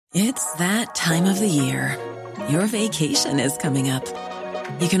It's that time of the year. Your vacation is coming up.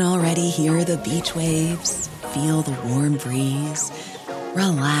 You can already hear the beach waves, feel the warm breeze,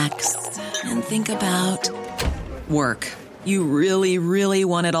 relax, and think about work. You really, really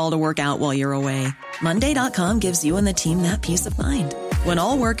want it all to work out while you're away. Monday.com gives you and the team that peace of mind. When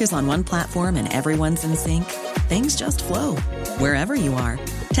all work is on one platform and everyone's in sync, things just flow. Wherever you are,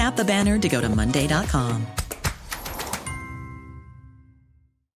 tap the banner to go to Monday.com.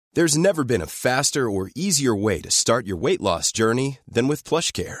 There's never been a faster or easier way to start your weight loss journey than with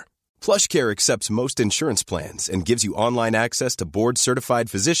PlushCare. PlushCare accepts most insurance plans and gives you online access to board-certified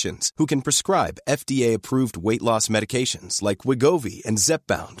physicians who can prescribe FDA-approved weight loss medications like Wegovy and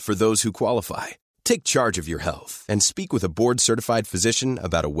Zepbound for those who qualify. Take charge of your health and speak with a board-certified physician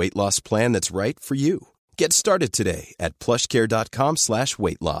about a weight loss plan that's right for you. Get started today at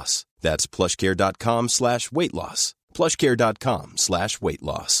plushcare.com/weight loss. That's plushcare.com/weight loss. plushcare.com/weight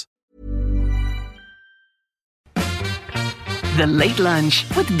loss. The Late Lunch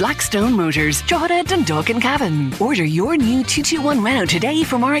with Blackstone Motors, Drogheda, Dundalk and Cavan. Order your new 221 Renault today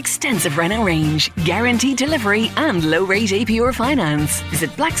from our extensive Renault range. Guaranteed delivery and low rate APR finance. Visit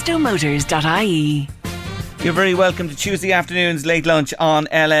blackstonemotors.ie. You're very welcome to Tuesday afternoon's Late Lunch on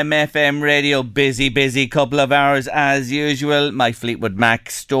LMFM Radio. Busy couple of hours as usual. My Fleetwood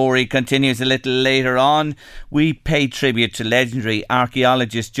Mac story continues a little later on. We pay tribute to legendary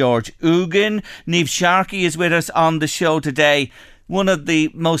archaeologist George Egan. Niamh Sharkey is with us on the show today. One of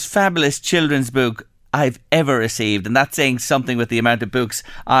the most fabulous children's book I've ever received, and that's saying something with the amount of books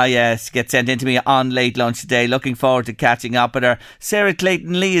I get sent into me on Late Lunch today. Looking forward to catching up with her. Sarah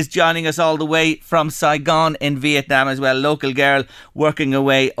Clayton-Lee is joining us all the way from Saigon in Vietnam as well. Local girl working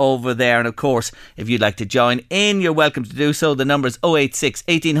away over there. And of course, if you'd like to join in, you're welcome to do so. The number's 086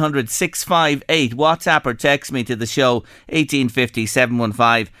 1800 658. WhatsApp or text me to the show 1850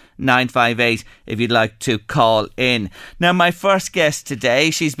 715 958 if you'd like to call in. Now, my first guest today,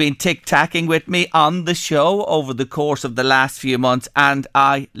 she's been tic-tacking with me on the show over the course of the last few months, and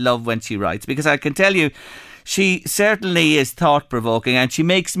I love when she writes, because I can tell you she certainly is thought-provoking, and she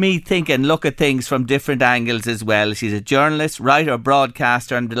makes me think and look at things from different angles as well. She's a journalist, writer,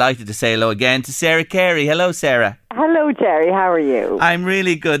 broadcaster. I'm delighted to say hello again to Sarah Carey. Hello, Sarah. Hello, Jerry. How are you? I'm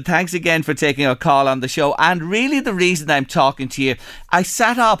really good. Thanks again for taking a call on the show. And really the reason I'm talking to you, I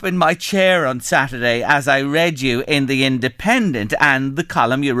sat up in my chair on Saturday as I read you in The Independent and the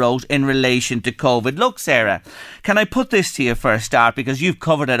column you wrote in relation to COVID. Look, Sarah, can I put this to you for a start? Because you've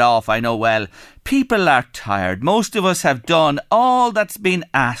covered it off, I know well. People are tired. Most of us have done all that's been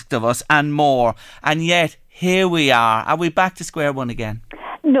asked of us and more. And yet, here we are. Are we back to square one again?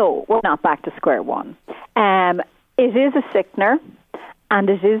 No, we're not back to square one. It is a sickener and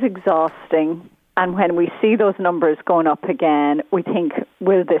it is exhausting. And when we see those numbers going up again, we think,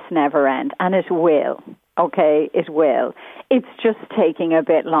 will this never end? And it will. Okay, it will. It's just taking a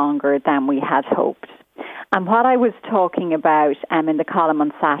bit longer than we had hoped. And what I was talking about in the column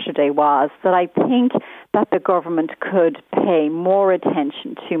on Saturday was that I think that the government could pay more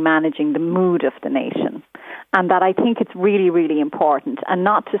attention to managing the mood of the nation. And that I think it's really, really important. And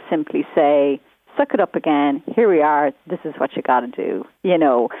not to simply say, suck it up again, here we are, this is what you got to do. You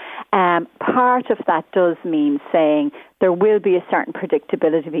know, part of that does mean saying there will be a certain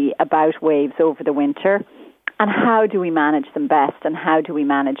predictability about waves over the winter, and how do we manage them best, and how do we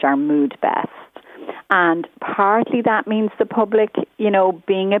manage our mood best. And partly that means the public, you know,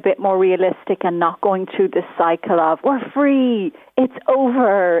 being a bit more realistic and not going through this cycle of, we're free, it's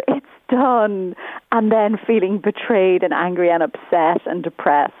over, it's done, and then feeling betrayed and angry and upset and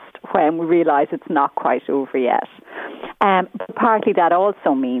depressed when we realise it's not quite over yet. But partly that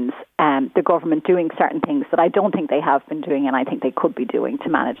also means the government doing certain things that I don't think they have been doing and I think they could be doing to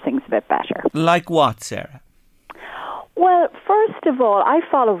manage things a bit better. Like what, Sarah? Well, first of all, I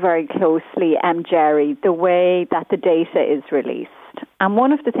follow very closely, Jerry, the way that the data is released. And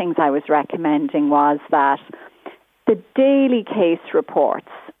one of the things I was recommending was that the daily case reports,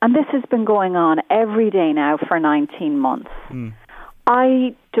 and this has been going on every day now for 19 months,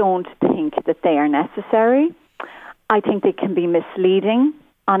 I don't think that they are necessary. I think they can be misleading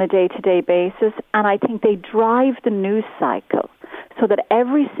on a day-to-day basis, and I think they drive the news cycle so that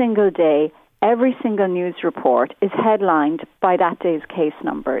every single day, every single news report is headlined by that day's case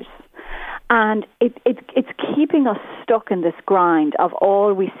numbers. And it's keeping us stuck in this grind of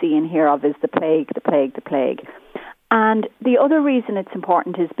all we see and hear of is the plague, the plague, the plague. And the other reason it's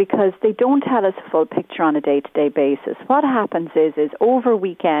important is because they don't tell us a full picture on a day-to-day basis. What happens is over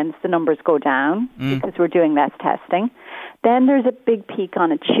weekends, the numbers go down because we're doing less testing. Then there's a big peak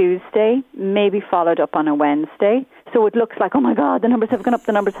on a Tuesday, maybe followed up on a Wednesday. So it looks like, oh my God, the numbers have gone up,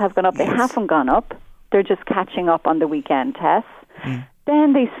 the numbers have gone up. They haven't gone up. They're just catching up on the weekend tests.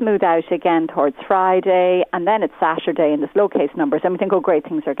 Then they smooth out again towards Friday, and then it's Saturday, and there's low case numbers, and we think, oh great,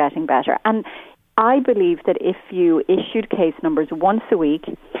 things are getting better. And I believe that if you issued case numbers once a week,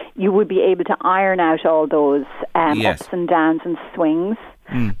 you would be able to iron out all those ups and downs and swings,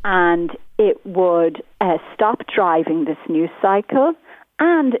 and it would stop driving this news cycle,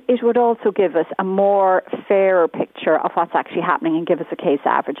 and it would also give us a more fairer picture of what's actually happening and give us a case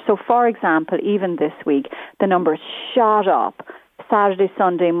average. So, for example, even this week, the numbers shot up. Saturday,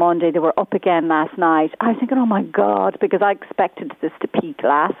 Sunday, Monday, they were up again last night. I was thinking, oh my God, because I expected this to peak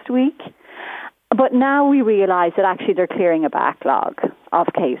last week. But now we realise that actually they're clearing a backlog of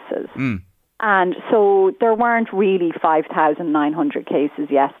cases. And so there weren't really 5,900 cases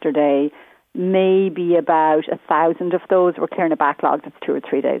yesterday. Maybe about 1,000 of those were clearing a backlog that's 2 or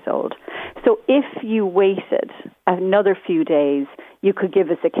 3 days old. So if you waited another few days, you could give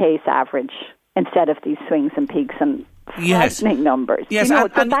us a case average instead of these swings and peaks and frightening numbers. Yes,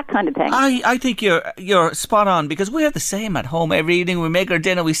 and that kind of thing. I think you're spot on, because we have the same at home every evening. We make our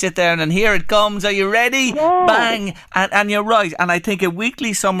dinner, we sit there, and then here it comes. Are you ready? Yeah. Bang! And you're right. And I think a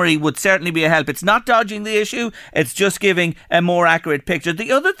weekly summary would certainly be a help. It's not dodging the issue. It's just giving a more accurate picture.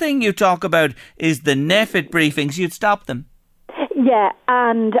 The other thing you talk about is the NPHET briefings. You'd stop them. Yeah,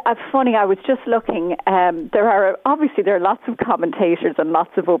 and funny, I was just looking, there are lots of commentators and lots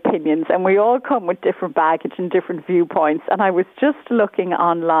of opinions, and we all come with different baggage and different viewpoints, and I was just looking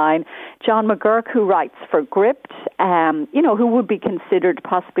online. John McGurk, who writes for Gript, who would be considered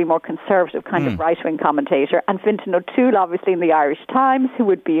possibly more conservative kind of right-wing commentator, and Fintan O'Toole, obviously in the Irish Times, who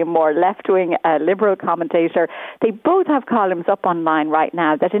would be a more left-wing liberal commentator. They both have columns up online right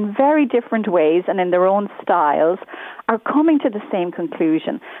now that in very different ways and in their own styles are coming to the same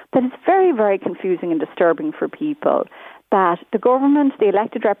conclusion, that it's very, very confusing and disturbing for people that the government, the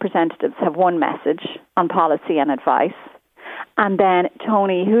elected representatives, have one message on policy and advice, and then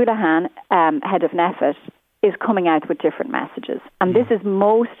Tony Holohan, head of NPHET, is coming out with different messages. And this is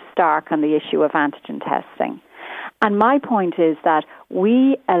most stark on the issue of antigen testing. And my point is that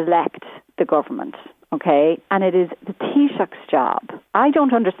we elect the government, okay, and it is the Taoiseach's job. I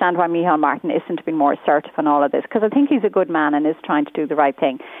don't understand why Micheál Martin isn't being more assertive on all of this, because I think he's a good man and is trying to do the right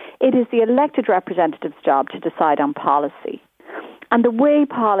thing. It is the elected representative's job to decide on policy. And the way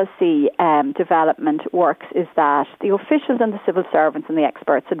policy development works is that the officials and the civil servants and the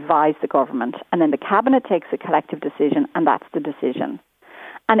experts advise the government, and then the cabinet takes a collective decision, and that's the decision.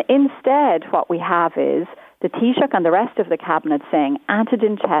 And instead, what we have is the Taoiseach and the rest of the cabinet saying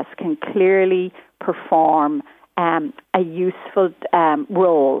antigen tests can clearly perform a useful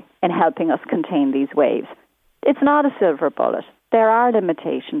role in helping us contain these waves. It's not a silver bullet. There are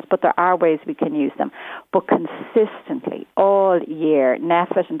limitations, but there are ways we can use them. But consistently, all year,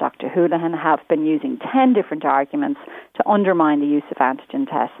 NPHET and Dr. Holohan have been using 10 different arguments to undermine the use of antigen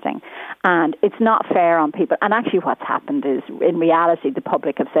testing. And it's not fair on people. And actually what's happened is, in reality, the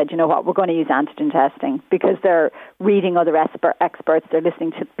public have said, you know what, we're going to use antigen testing, because they're reading other experts. They're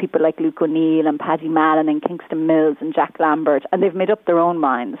listening to people like Luke O'Neill and Paddy Mallon and Kingston Mills and Jack Lambert, and they've made up their own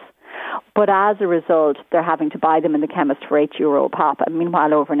minds. But as a result, they're having to buy them in the chemist for €8 a pop. And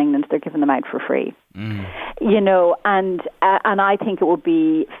meanwhile, over in England, they're giving them out for free. And I think it would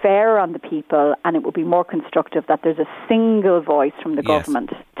be fairer on the people, and it would be more constructive that there's a single voice from the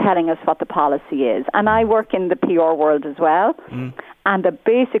government telling us what the policy is. And I work in the PR world as well. And the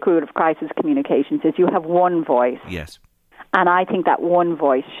basic rule of crisis communications is you have one voice. Yes. And I think that one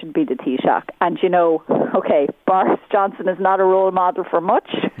voice should be the Taoiseach. And okay, Boris Johnson is not a role model for much,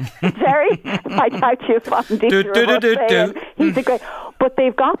 Jerry. I doubt you find he's a great... But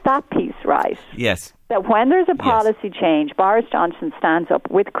they've got that piece right. Yes. That when there's a policy change, Boris Johnson stands up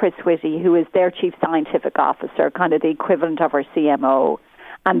with Chris Whitty, who is their chief scientific officer, kind of the equivalent of our CMO,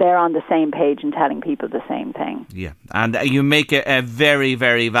 and they're on the same page and telling people the same thing. Yeah, and you make a very,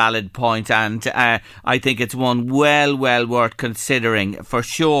 very valid point, and I think it's one well worth considering for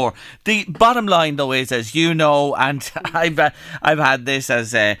sure. The bottom line, though, is, as you know, and I've had this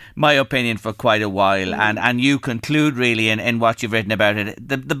as my opinion for quite a while, and you conclude really in what you've written about it.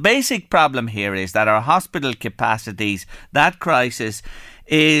 The basic problem here is that our hospital capacities, that crisis,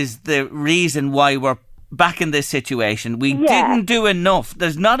 is the reason why we're back in this situation. We didn't do enough.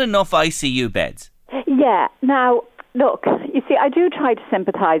 There's not enough ICU beds. Yeah. Now, look, you see, I do try to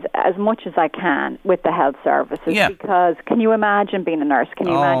sympathise as much as I can with the health services because can you imagine being a nurse? Can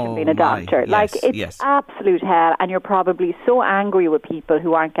you imagine being a doctor? It's absolute hell, and you're probably so angry with people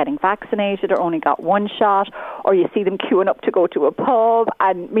who aren't getting vaccinated or only got one shot, or you see them queuing up to go to a pub,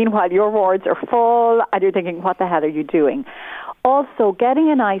 and meanwhile your wards are full, and you're thinking, what the hell are you doing? Also, getting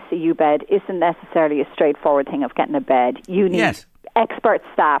an ICU bed isn't necessarily a straightforward thing of getting a bed. You need expert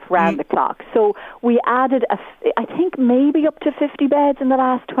staff round the clock. So we added, I think, maybe up to 50 beds in the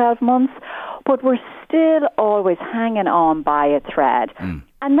last 12 months, but we're still always hanging on by a thread.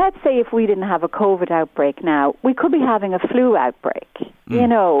 And let's say if we didn't have a COVID outbreak now, we could be having a flu outbreak. You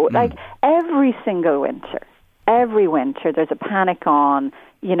know, like every winter there's a panic on,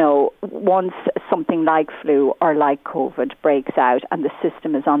 you know, once something like flu or like COVID breaks out and the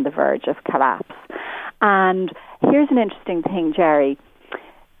system is on the verge of collapse. And here's an interesting thing, Jerry.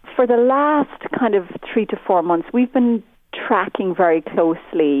 For the last kind of 3 to 4 months, we've been tracking very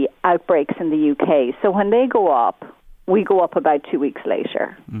closely outbreaks in the UK. So when they go up, we go up about 2 weeks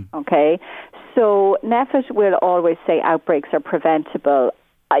later, okay? So NPHET will always say outbreaks are preventable.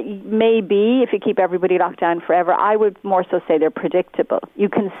 Maybe if you keep everybody locked down forever, I would more so say they're predictable. You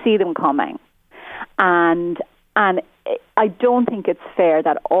can see them coming. And I don't think it's fair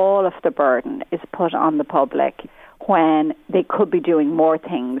that all of the burden is put on the public when they could be doing more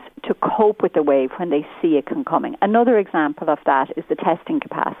things to cope with the wave when they see it coming. Another example of that is the testing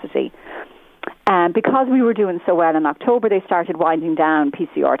capacity. Because we were doing so well in October, they started winding down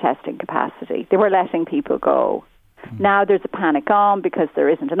PCR testing capacity. They were letting people go. Now there's a panic on because there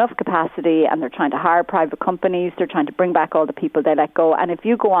isn't enough capacity and they're trying to hire private companies. They're trying to bring back all the people they let go. And if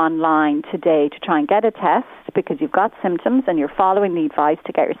you go online today to try and get a test because you've got symptoms and you're following the advice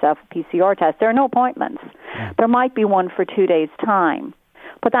to get yourself a PCR test, there are no appointments. There might be one for 2 days' time.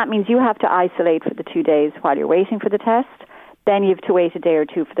 But that means you have to isolate for the 2 days while you're waiting for the test. Then you have to wait a day or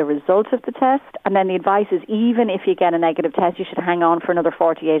two for the result of the test. And then the advice is even if you get a negative test, you should hang on for another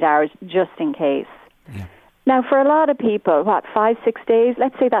 48 hours just in case. Now, for a lot of people, 5, 6 days,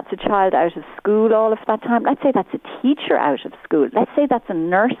 let's say that's a child out of school all of that time. Let's say that's a teacher out of school. Let's say that's a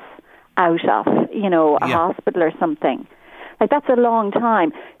nurse out of, a hospital or something. Like, that's a long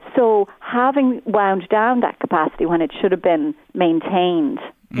time. So having wound down that capacity when it should have been maintained,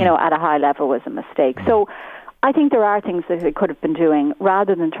 at a high level was a mistake. So I think there are things that they could have been doing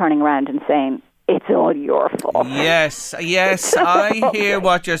rather than turning around and saying, it's all your fault. Yes, I hear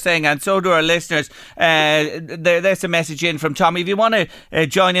what you're saying, and so do our listeners. There's a message in from Tommy. If you want to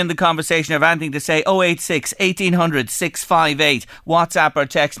join in the conversation or have anything to say, 086 1800 658, WhatsApp or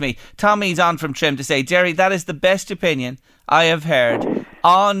text me. Tommy's on from Trim to say, Jerry, that is the best opinion I have heard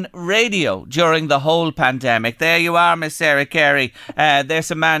on radio during the whole pandemic. There you are, Miss Sarah Carey.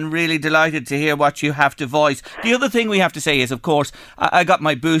 There's a man really delighted to hear what you have to voice. The other thing we have to say is, of course, I got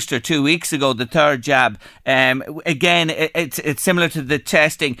my booster 2 weeks ago, the third jab. Again, it's similar to the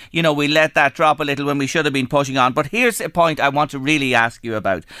testing. We let that drop a little when we should have been pushing on. But here's a point I want to really ask you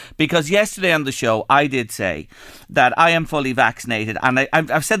about. Because yesterday on the show, I did say that I am fully vaccinated. And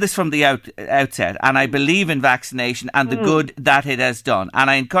I've said this from the outset. And I believe in vaccination and the good that it has done. And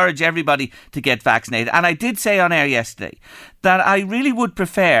I encourage everybody to get vaccinated. And I did say on air yesterday that I really would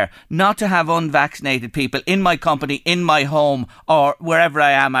prefer not to have unvaccinated people in my company, in my home, or wherever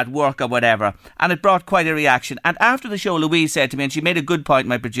I am at work or whatever. And it brought quite a reaction. And after the show, Louise said to me, and she made a good point,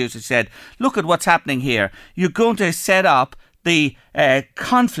 my producer said, look at what's happening here. You're going to set up the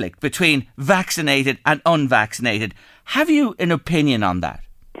conflict between vaccinated and unvaccinated. Have you an opinion on that?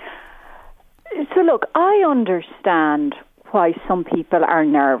 So look, I understand why some people are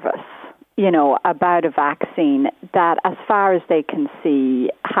nervous, about a vaccine that, as far as they can see,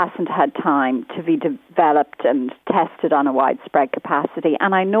 hasn't had time to be developed and tested on a widespread capacity.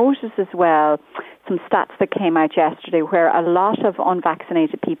 And I noticed as well some stats that came out yesterday where a lot of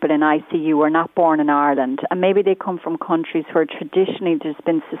unvaccinated people in ICU were not born in Ireland, and maybe they come from countries where traditionally there's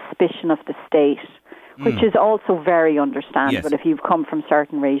been suspicion of the state, which is also very understandable if you've come from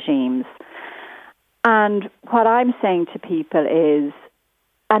certain regimes. And what I'm saying to people is,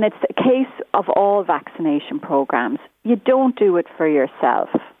 and it's the case of all vaccination programs, you don't do it for yourself,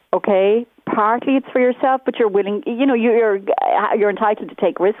 okay? Partly it's for yourself, but you're willing, you're entitled to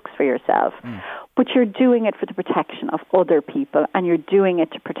take risks for yourself, but you're doing it for the protection of other people, and you're doing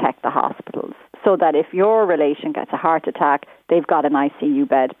it to protect the hospitals, so that if your relation gets a heart attack, they've got an ICU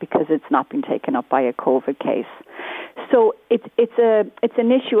bed because it's not been taken up by a COVID case. So it's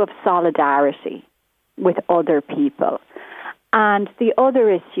an issue of solidarity with other people. And the other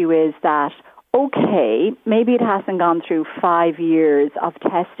issue is that okay, maybe it hasn't gone through 5 years of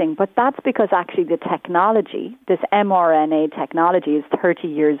testing, but that's because actually the technology, this mRNA technology, is 30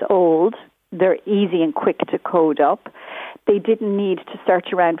 years old. They're easy and quick to code up. They didn't need to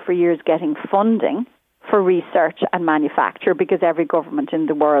search around for years getting funding for research and manufacture because every government in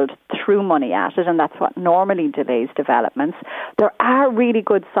the world threw money at it, and that's what normally delays developments. There are really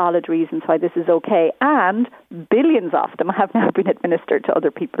good, solid reasons why this is okay, and billions of them have now been administered to other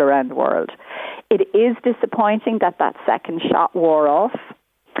people around the world. It is disappointing that that second shot wore off.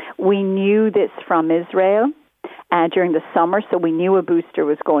 We knew this from Israel during the summer, so we knew a booster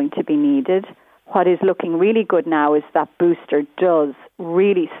was going to be needed. What is looking really good now is that booster does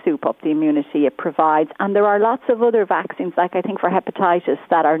really soup up the immunity it provides. And there are lots of other vaccines, like I think for hepatitis,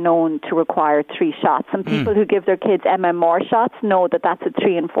 that are known to require 3 shots. And people who give their kids MMR shots know that that's a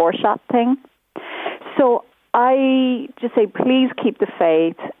 3 and 4 shot thing. So I just say, please keep the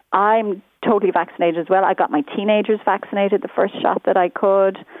faith. I'm totally vaccinated as well. I got my teenagers vaccinated, the first shot that I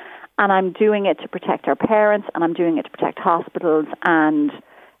could. And I'm doing it to protect our parents, and I'm doing it to protect hospitals, and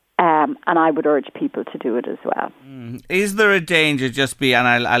I would urge people to do it as well. Is there a danger, and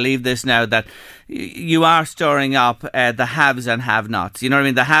I'll leave this now, that you are stirring up the haves and have-nots? You know what I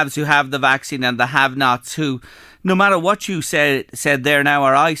mean? The haves who have the vaccine and the have-nots who, no matter what you said there now,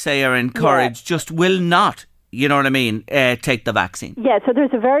 or I say are encouraged, just will not, you know what I mean, take the vaccine. Yeah, so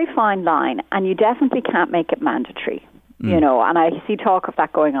there's a very fine line, and you definitely can't make it mandatory. You know, and I see talk of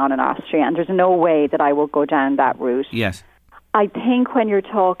that going on in Austria, and there's no way that I will go down that route. Yes. I think when you're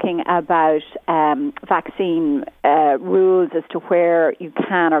talking about vaccine rules as to where you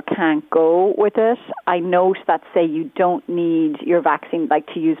can or can't go with it, I note that, say, you don't need your vaccine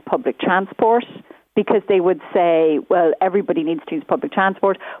to use public transport, because they would say, well, everybody needs to use public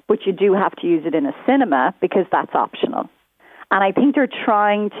transport, but you do have to use it in a cinema because that's optional. And I think they're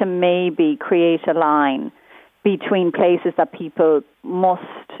trying to maybe create a line between places that people must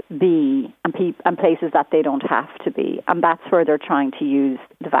be and places that they don't have to be. And that's where they're trying to use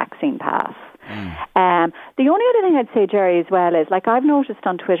the vaccine pass. The only other thing I'd say, Jerry, as well is, I've noticed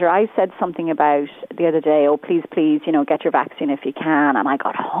on Twitter, I said something about the other day, please, get your vaccine if you can. And I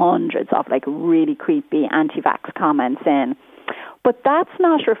got hundreds of, really creepy anti-vax comments in. But that's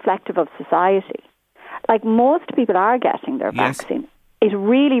not reflective of society. Most people are getting their vaccine. It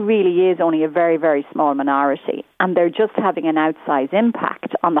really, really is only a very, very small minority, and they're just having an outsized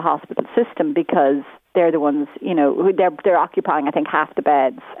impact on the hospital system because they're the ones, who they're occupying, I think, half the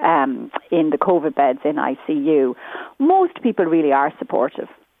beds in the COVID beds in ICU. Most people really are supportive,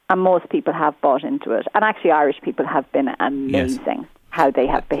 and most people have bought into it. And actually, Irish people have been amazing. How they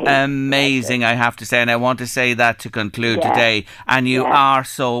have behaved. Amazing, I have to say, and I want to say that to conclude today. And you are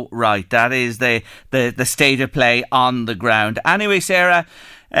so right. That is the state of play on the ground. Anyway, Sarah,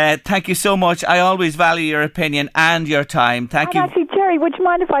 thank you so much. I always value your opinion and your time. Thank you. Actually, Jerry, would you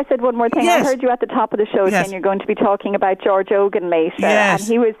mind if I said one more thing? Yes. I heard you at the top of the show saying you're going to be talking about George Ogan later. Yes.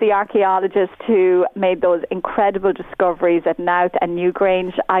 And he was the archaeologist who made those incredible discoveries at Knowth and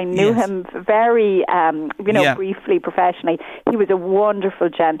Newgrange. I knew him very, briefly, professionally. He was a wonderful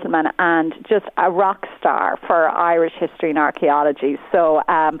gentleman and just a rock star for Irish history and archaeology. So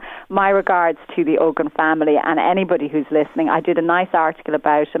my regards to the Ogan family and anybody who's listening. I did a nice article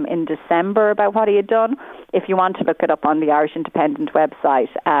about him in December about what he had done. If you want to look it up on the Irish Independent website,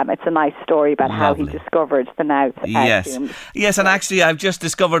 it's a nice story about how he discovered the Knowth. Yes, and actually I've just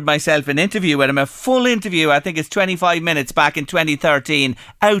discovered myself an interview with him, a full interview. I think it's 25 minutes back in 2013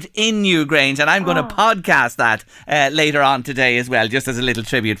 out in Newgrange, and I'm going to podcast that later on today as well, just as a little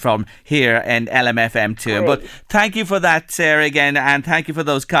tribute from here in LMFM to him. But thank you for that, Sarah, again, and thank you for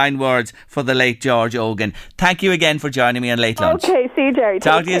those kind words for the late George Ogan. Thank you again for joining me on Late Lunch. Okay, see you, Jerry.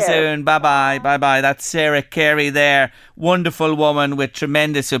 Talk to you soon. Bye-bye. Bye-bye. That's Sarah Carey there. Wonderful woman with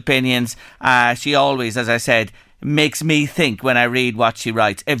tremendous opinions. She always, as I said, makes me think when I read what she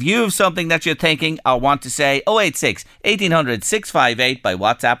writes. If you have something that you're thinking or want to say, 086 1800 658 by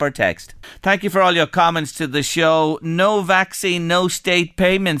WhatsApp or text. Thank you for all your comments to the show. No vaccine, no state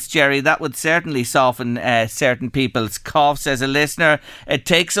payments, Jerry. That would certainly soften certain people's cough, says a listener. It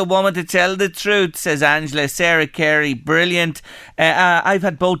takes a woman to tell the truth, says Angela. Sarah Carey, brilliant. I've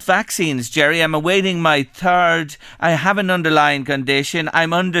had both vaccines, Jerry. I'm awaiting my third. I have an underlying condition.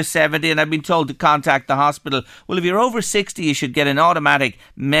 I'm under 70 and I've been told to contact the hospital. Well, if you're over 60, you should get an automatic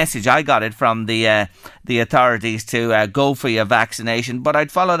message. I got it from the authorities to go for your vaccination. But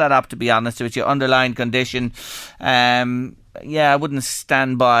I'd follow that up, to be honest with you. Underlying condition. I wouldn't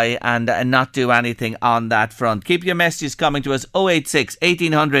stand by and not do anything on that front. Keep your messages coming to us 086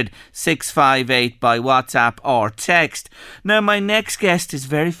 1800 658 by WhatsApp or text. Now, my next guest is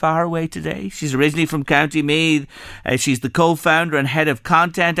very far away today. She's originally from County Meath. She's the co-founder and head of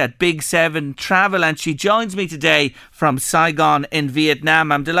content at Big 7 Travel, and she joins me today from Saigon in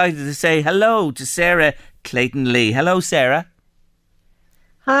Vietnam. I'm delighted to say hello to Sarah Clayton-Lee. Hello, Sarah.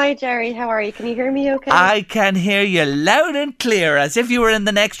 Hi, Jerry. How are you? Can you hear me okay? I can hear you loud and clear, as if you were in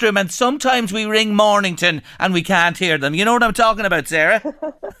the next room. And sometimes we ring Mornington and we can't hear them. You know what I'm talking about, Sarah?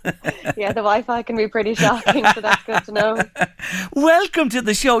 Yeah, the Wi-Fi can be pretty shocking, so that's good to know. Welcome to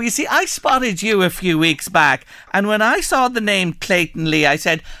the show. You see, I spotted you a few weeks back, and when I saw the name Clayton-Lee, I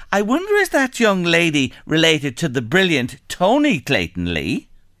said, I wonder, is that young lady related to the brilliant Tony Clayton-Lee?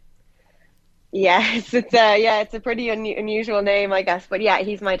 Yes, it's a pretty unusual name, I guess. But yeah,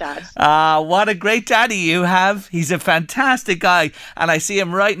 he's my dad. What a great daddy you have. He's a fantastic guy. And I see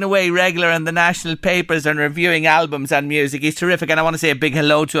him writing away regular in the national papers and reviewing albums and music. He's terrific. And I want to say a big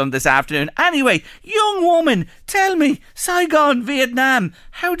hello to him this afternoon. Anyway, young woman, tell me, Saigon, Vietnam,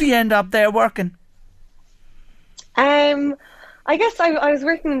 how do you end up there working? I guess I was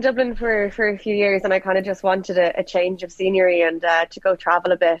working in Dublin for a few years, and I kind of just wanted a change of scenery and to go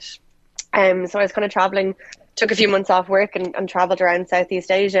travel a bit. So I was kind of traveling, took a few months off work and traveled around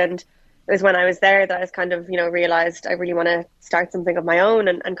Southeast Asia. And it was when I was there that I was kind of, realized I really want to start something of my own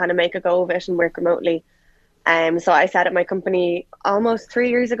and kind of make a go of it and work remotely. So I set up my company almost 3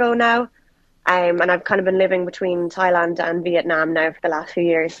 years ago now. And I've kind of been living between Thailand and Vietnam now for the last few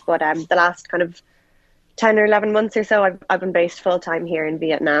years. But the last kind of 10 or 11 months or so, I've been based full time here in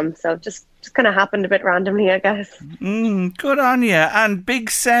Vietnam. So just kind of happened a bit randomly, I guess. Good on you. And Big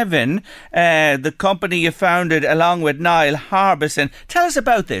 7, the company you founded along with Niall Harbison. Tell us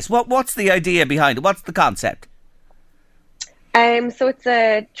about this. What's the idea behind it? What's the concept? So it's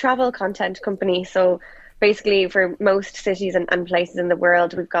a travel content company. So basically for most cities and places in the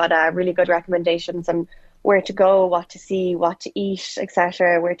world, we've got really good recommendations on where to go, what to see, what to eat,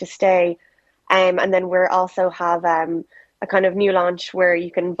 etc., where to stay. And then we also have a kind of new launch where you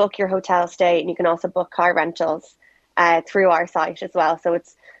can book your hotel stay and you can also book car rentals through our site as well. So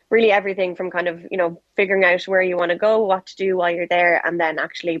it's really everything from kind of, figuring out where you want to go, what to do while you're there, and then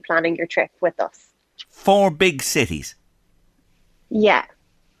actually planning your trip with us. 4 big cities? Yeah.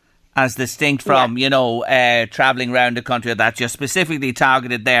 As distinct from, travelling around the country that you're specifically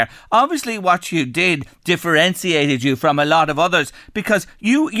targeted there. Obviously, what you did differentiated you from a lot of others, because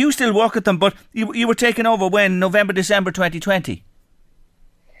you still work at them, but you were taken over when? November, December 2020?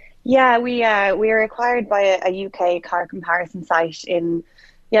 Yeah, we were acquired by a UK car comparison site in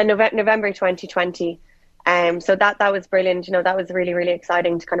November 2020. So that was brilliant. That was really, really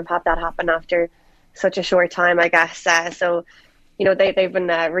exciting to kind of have that happen after such a short time, I guess. They've been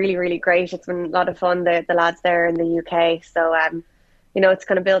really, really great. It's been a lot of fun, the lads there in the UK. So, it's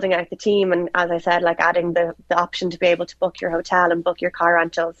kind of building out the team. And as I said, like adding the option to be able to book your hotel and book your car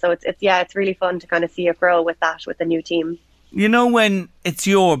rental. So it's really fun to kind of see it grow with the new team. When it's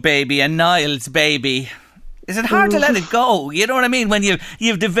your baby and Niall's baby, is it hard to let it go? You know what I mean? When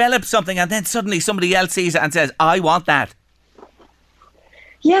you've developed something and then suddenly somebody else sees it and says, I want that.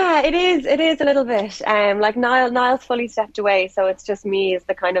 Yeah, it is a little bit. Like Niall's fully stepped away, so it's just me as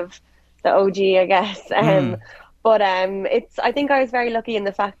the kind of the OG, I guess. But I think I was very lucky in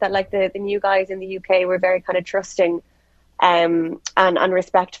the fact that like the new guys in the UK were very kind of trusting and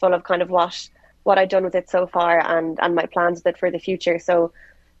respectful of kind of what I'd done with it so far and my plans with it for the future. So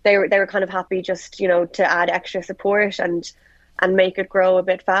they were kind of happy just, to add extra support and make it grow a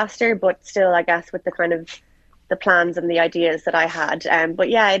bit faster, but still, I guess, with the kind of the plans and the ideas that I had. But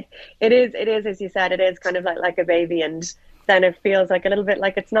yeah, it is, as you said, it is kind of like a baby, and then it feels like a little bit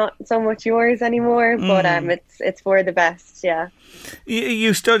like it's not so much yours anymore, but it's for the best, yeah.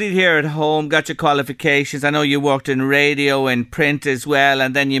 You studied here at home, got your qualifications. I know you worked in radio and print as well,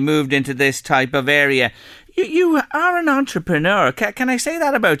 and then you moved into this type of area. You are an entrepreneur. Can I say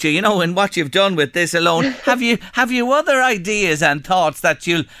that about you? And what you've done with this alone. Have you other ideas and thoughts that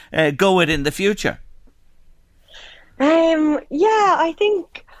you'll go with in the future? Yeah, I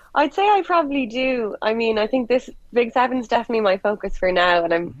think I'd say I probably do. I mean, I think this Big 7's definitely my focus for now,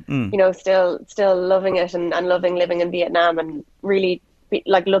 and I'm, still loving it and loving living in Vietnam, and really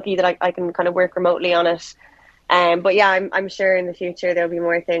lucky that I can kind of work remotely on it. But yeah, I'm sure in the future there'll be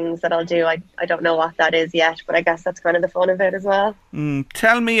more things that I'll do. I don't know what that is yet, but I guess that's kind of the fun of it as well.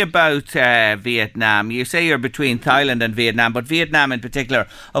 Tell me about Vietnam. You say you're between Thailand and Vietnam, but Vietnam in particular,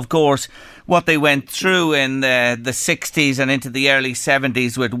 of course, what they went through in the 60s and into the early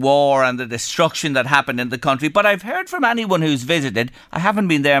 70s with war and the destruction that happened in the country. But I've heard from anyone who's visited, I haven't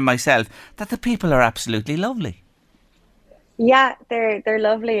been there myself, that the people are absolutely lovely. Yeah, they're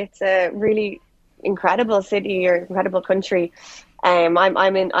lovely. It's a really incredible city or incredible country. I'm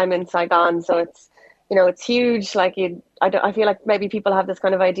in Saigon, so it's it's huge. Like I feel like maybe people have this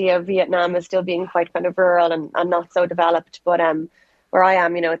kind of idea of Vietnam as still being quite kind of rural and not so developed. But where I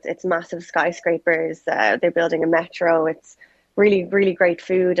am, it's massive skyscrapers. They're building a metro. It's really, really great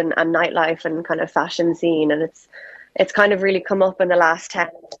food and nightlife and kind of fashion scene. And it's kind of really come up in the last 10,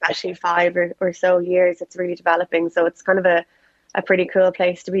 especially 5 or so years. It's really developing. So it's kind of a pretty cool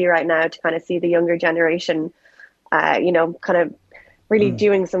place to be right now, to kind of see the younger generation, kind of really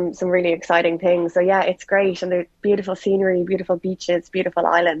doing some really exciting things. So yeah, it's great. And there's beautiful scenery, beautiful beaches, beautiful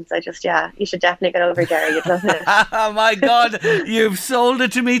islands. You should definitely get over there. You'd love it. Oh my God, you've sold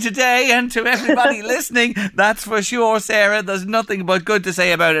it to me today and to everybody listening. That's for sure, Sarah. There's nothing but good to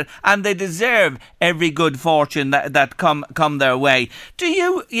say about it. And they deserve every good fortune that come their way. Do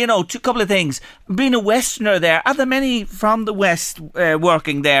you, a couple of things. Being a Westerner there, are there many from the West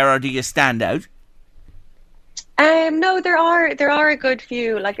working there, or do you stand out? No, there are a good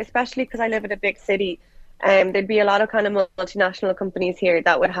few, like especially because I live in a big city. There'd be a lot of kind of multinational companies here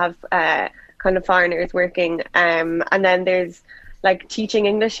that would have kind of foreigners working. And then there's like teaching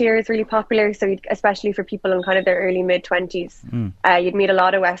English here is really popular. So especially for people in kind of their early mid-20s, you'd meet a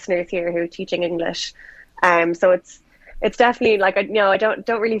lot of Westerners here who are teaching English. So it's definitely like I don't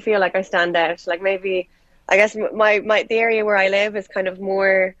really feel like I stand out. Like maybe I guess the area where I live is kind of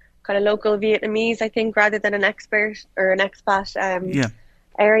more kind of local Vietnamese, I think, rather than an expert or an expat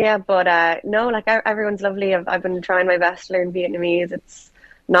area. But no, like everyone's lovely. I've been trying my best to learn Vietnamese. It's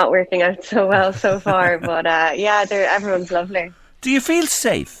not working out so well so far, but everyone's lovely. Do you feel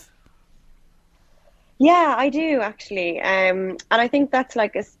safe? Yeah, I do actually. And I think that's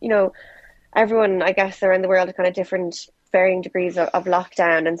like, everyone, I guess, around the world are kind of different, varying degrees of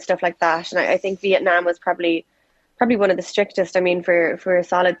lockdown and stuff like that. And I think Vietnam was probably one of the strictest. I mean, for a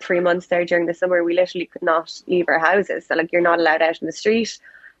solid 3 months there during the summer, we literally could not leave our houses. So like, you're not allowed out in the street.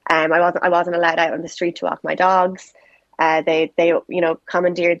 I wasn't allowed out on the street to walk my dogs. They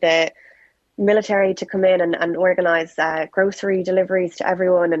commandeered the military to come in and organise grocery deliveries to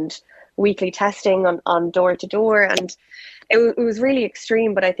everyone and weekly testing on door to door. And it was really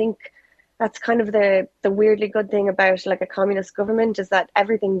extreme. But I think that's kind of the weirdly good thing about like a communist government, is that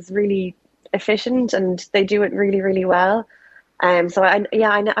everything's really efficient and they do it really, really well. So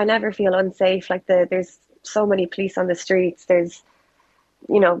I never feel unsafe. Like there's so many police on the streets. There's,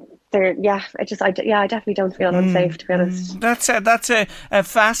 I definitely don't feel unsafe, to be honest. That's a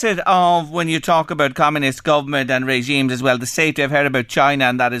facet of when you talk about communist government and regimes as well. The safety, I've heard about China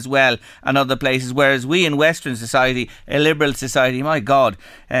and that as well, and other places. Whereas we in Western society, a liberal society, my God,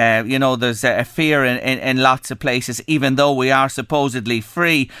 there's a fear in lots of places, even though we are supposedly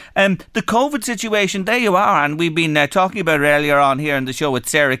free. The COVID situation, there you are, and we've been talking about it earlier on here in the show with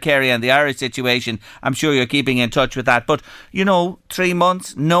Sarah Carey and the Irish situation. I'm sure you're keeping in touch with that. But 3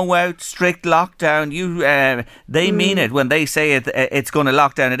 months, no out, strict lockdown. They mean it when they say it's going to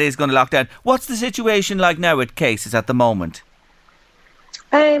lock down. It is going to lock down. What's the situation like now with cases at the moment?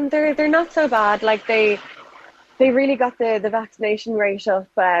 They're not so bad. Like they really got the vaccination rate up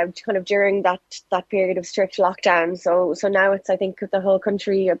kind of during that period of strict lockdown. So now it's, I think, the whole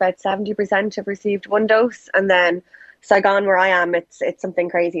country, about 70% have received 1 dose, and then Saigon, where I am, it's something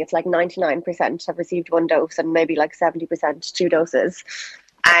crazy. It's like 99% have received 1 dose, and maybe like 70% 2 doses.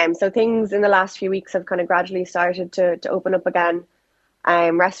 So things in the last few weeks have kind of gradually started to open up again.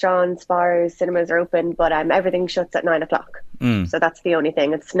 Restaurants, bars, cinemas are open, but everything shuts at 9 o'clock. So that's the only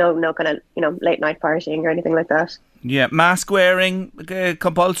thing. It's no kind of late night partying or anything like that. Yeah, mask wearing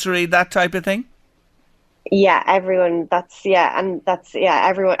compulsory, that type of thing. Yeah, everyone.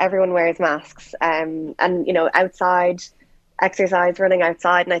 Everyone wears masks. And outside exercise, running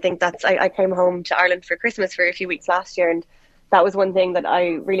outside, and I think I came home to Ireland for Christmas for a few weeks last year, and that was one thing that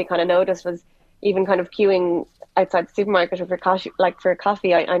I really kind of noticed, was even kind of queuing outside the supermarket or for coffee,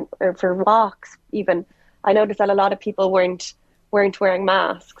 or for walks even. I noticed that a lot of people weren't wearing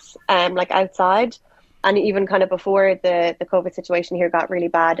masks, like outside. And even kind of before the COVID situation here got really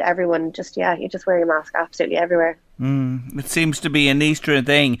bad, everyone just, you just wear your mask absolutely everywhere. It seems to be an Eastern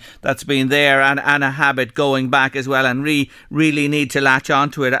thing that's been there and a habit going back as well, and really need to latch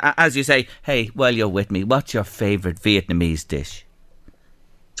onto it. As you say, hey, while you're with me, what's your favourite Vietnamese dish?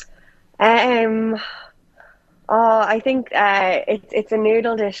 I think it's a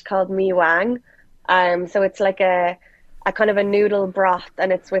noodle dish called Mi Wang. So it's like a kind of a noodle broth,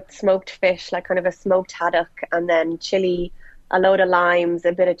 and it's with smoked fish, like kind of a smoked haddock, and then chili, a load of limes,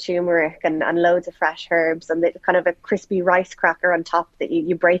 a bit of turmeric, and loads of fresh herbs, and kind of a crispy rice cracker on top that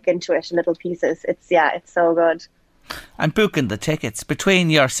you break into it in little pieces. It's so good. I'm booking the tickets between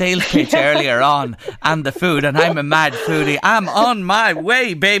your sales pitch earlier on and the food, and I'm a mad foodie. I'm on my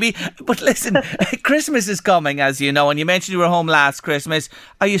way, baby. But listen, Christmas is coming, as you know, and you mentioned you were home last Christmas.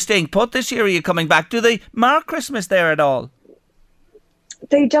 Are you staying put this year, or are you coming back? Do they mark Christmas there at all?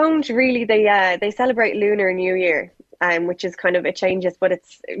 They don't really. They celebrate Lunar New Year, which is kind of, it changes, but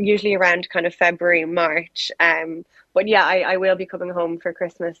it's usually around kind of February, March. But yeah, I will be coming home for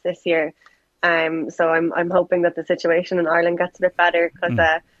Christmas this year. So I'm hoping that the situation in Ireland gets a bit better, because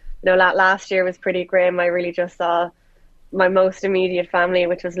last year was pretty grim. I really just saw my most immediate family,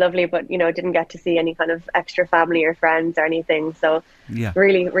 which was lovely, but didn't get to see any kind of extra family or friends or anything. So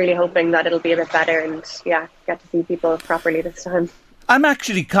really, really hoping that it'll be a bit better, and get to see people properly this time. I'm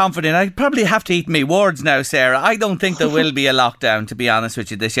actually confident. I probably have to eat my words now, Sarah. I don't think there will be a lockdown, to be honest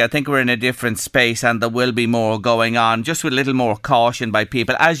with you, this year. I think we're in a different space, and there will be more going on, just with a little more caution by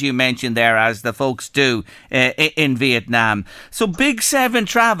people, as you mentioned there, as the folks do in Vietnam. So Big 7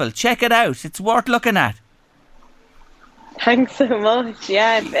 Travel, check it out. It's worth looking at. Thanks so much.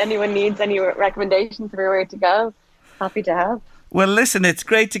 Yeah, if anyone needs any recommendations for where to go, happy to help. Well, listen, it's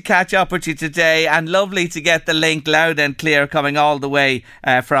great to catch up with you today, and lovely to get the link loud and clear coming all the way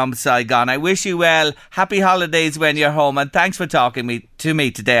from Saigon. I wish you well. Happy holidays when you're home, and thanks for talking to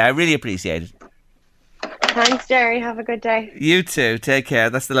me today. I really appreciate it. Thanks, Jerry. Have a good day. You too. Take care.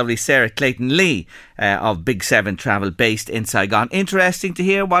 That's the lovely Sarah Clayton-Lee of Big 7 Travel, based in Saigon. Interesting to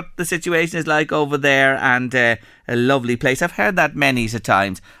hear what the situation is like over there, and a lovely place. I've heard that many's a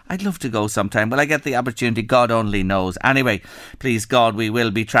times. I'd love to go sometime. Will I get the opportunity? God only knows. Anyway, please God, we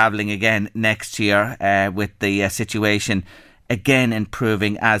will be travelling again next year with the situation again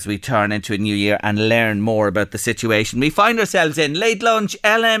improving as we turn into a new year and learn more about the situation we find ourselves in. Late Lunch,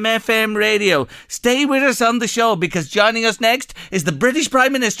 LMFM Radio. Stay with us on the show, because joining us next is the British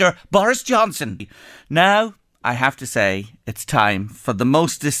Prime Minister, Boris Johnson. Now, I have to say, it's time for the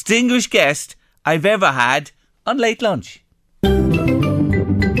most distinguished guest I've ever had on Late Lunch. I'm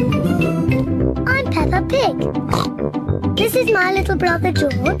Peppa Pig. This is my little brother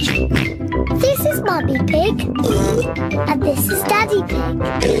George. This is Mummy Pig. And this is Daddy Pig.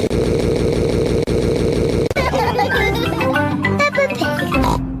 Peppa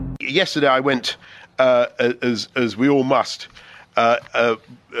Pig. Yesterday I went, as we all must, to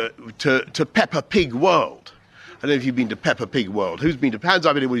Peppa Pig World. I don't know if you've been to Peppa Pig World. Who's been to? Hands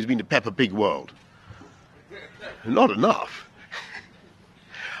up anyone who's been to Peppa Pig World. Not enough.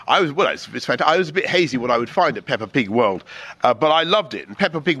 It's fantastic. I was a bit hazy what I would find at Peppa Pig World, but I loved it. And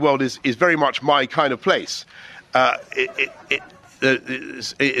Peppa Pig World is very much my kind of place. It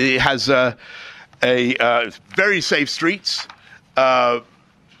has very safe streets,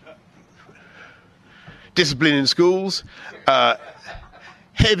 discipline in schools,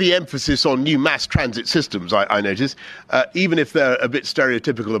 heavy emphasis on new mass transit systems, I notice, even if they're a bit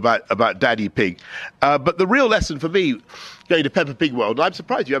stereotypical about Daddy Pig. But the real lesson for me, going to Peppa Pig World, and I'm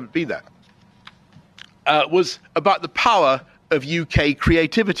surprised you haven't been there, was about the power of UK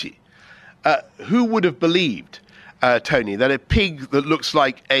creativity. Who would have believed, Tony, that a pig that looks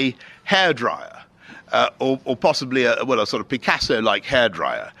like a hairdryer, or possibly a sort of Picasso-like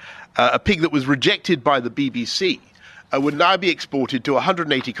hairdryer, a pig that was rejected by the BBC, would now be exported to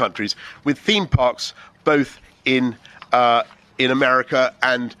 180 countries, with theme parks both in America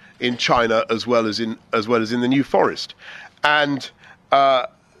and in China, as well as in the New Forest, and a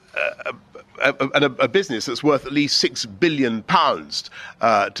business that's worth at least £6 billion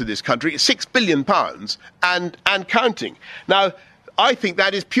to this country. £6 billion and counting. Now, I think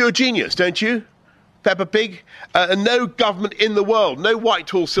that is pure genius, don't you? Peppa Pig, and no government in the world, no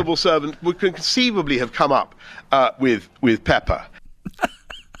Whitehall civil servant would conceivably have come up with Peppa.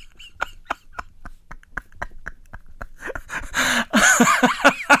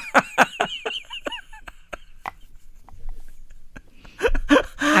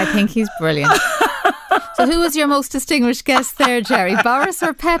 I think he's brilliant. So who was your most distinguished guest there, Jerry? Boris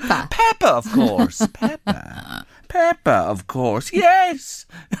or Peppa? Peppa, of course. Peppa, of course. Yes.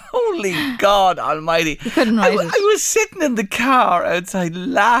 Holy God Almighty! You couldn't write it. I was sitting in the car outside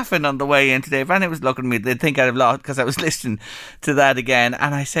laughing on the way in today. If anyone was looking at me, they'd think I'd have lost because I was listening to that again.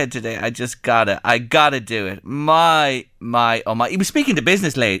 And I said today, I gotta do it. My. He was speaking to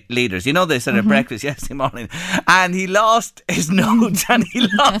business leaders, you know this, at a breakfast yesterday morning, and he lost his notes and he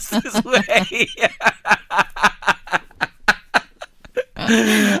lost his way.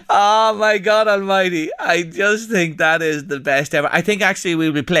 Oh my God Almighty, I just think that is the best ever. I think actually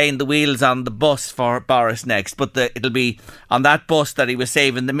we'll be playing The Wheels on the Bus for Boris next, but it'll be on that bus that he was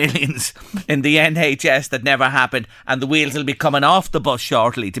saving the millions in the NHS that never happened, and the wheels will be coming off the bus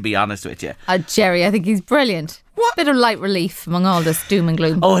shortly, to be honest with you. Jerry, I think he's brilliant. What? Bit of light relief among all this doom and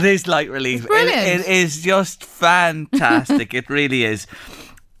gloom. Oh, it is light relief. Brilliant. It is just fantastic. It really is.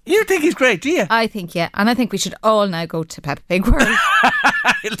 You think he's great, do you? I think, yeah. And I think we should all now go to Peppa Pig World.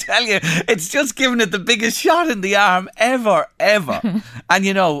 I'll tell you, it's just giving it the biggest shot in the arm ever. And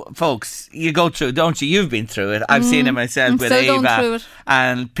you know, folks, you go through, don't you? You've been through it. I've seen it myself with Ava.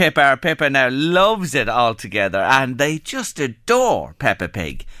 And Pippa. Pippa now loves it altogether. And they just adore Peppa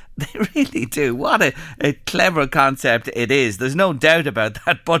Pig. They really do. What a clever concept it is. There's no doubt about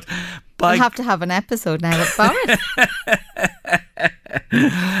that. But we'll have to have an episode now with Boris.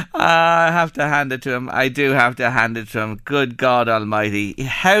 I have to hand it to him. I do have to hand it to him. Good God Almighty.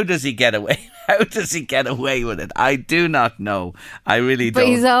 How does he get away? How does he get away with it? I do not know. I really don't. But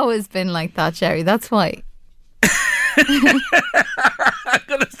he's always been like that, Jerry. That's why. I'm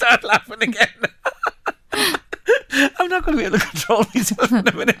going to start laughing again. I'm not going to be able to control myself in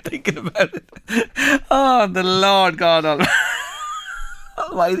a minute thinking about it. Oh, the Lord God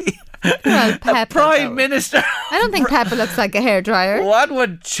Almighty. Well, Peppa, Prime Minister. I don't think Peppa looks like a hairdryer. What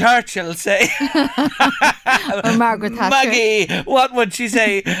would Churchill say? Or Margaret Thatcher. Maggie, what would she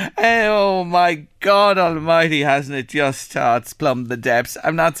say? Oh my God Almighty, hasn't it just it's plumbed the depths?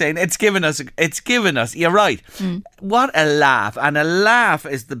 I'm not saying it's given us, you're right. What a laugh. And a laugh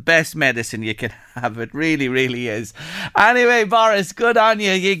is the best medicine you can have. It really, really is. Anyway, Boris, good on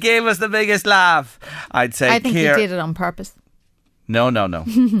you. You gave us the biggest laugh. I'd say I think he did it on purpose. No.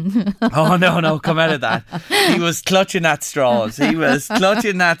 Oh, no, come out of that. He was clutching at straws. He'll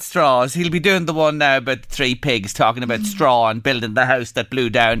be doing the one now about 3 pigs, talking about straw and building the house that blew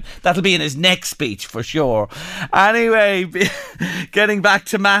down. That'll be in his next speech for sure. Anyway, getting back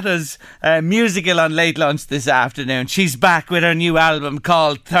to Matta's musical on Late Lunch this afternoon. She's back with her new album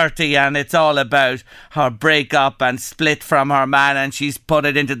called 30, and it's all about her breakup and split from her man, and she's put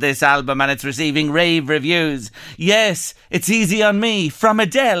it into this album and it's receiving rave reviews. Yes, it's Easy on Me from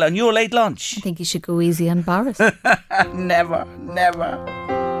Adele on your Late Lunch. I think you should go easy on Boris. Never.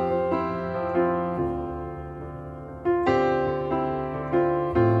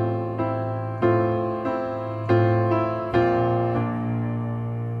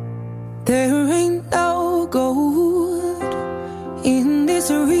 There ain't no gold in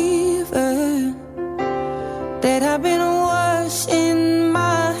this river that I've been washing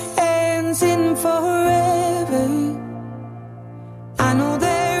my hands in forever. I know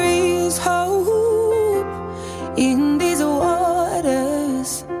there is hope in these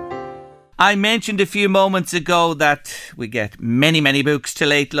waters. I mentioned a few moments ago that we get many books to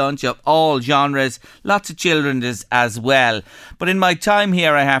Late Lunch of all genres, lots of children's as well. But in my time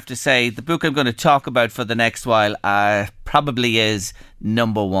here, I have to say, the book I'm going to talk about for the next while probably is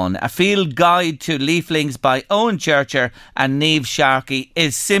number 1. A Field Guide to Leaflings by Owen Churcher and Niamh Sharkey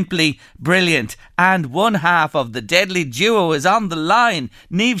is simply brilliant. And one half of the deadly duo is on the line.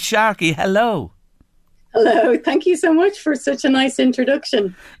 Niamh Sharkey, hello. Hello, thank you so much for such a nice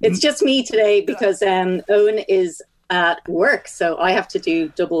introduction. It's just me today because Owen is at work, so I have to do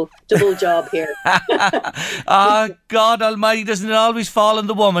double job here. God Almighty, doesn't it always fall on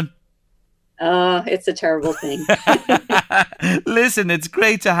the woman? It's a terrible thing. Listen, it's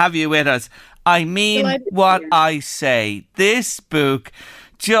great to have you with us. I mean what I say. This book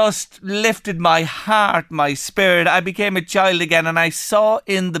just lifted my heart, my spirit. I became a child again, and I saw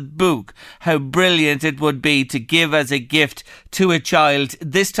in the book how brilliant it would be to give as a gift to a child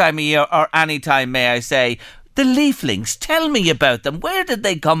this time of year, or any time, may I say. The Leaflings, tell me about them. Where did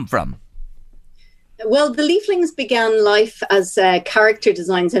they come from? Well, the Leaflings began life as character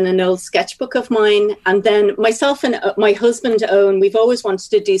designs in an old sketchbook of mine. And then myself and my husband, Owen, we've always wanted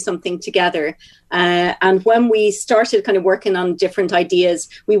to do something together. And when we started kind of working on different ideas,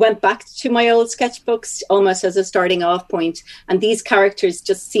 we went back to my old sketchbooks almost as a starting off point. And these characters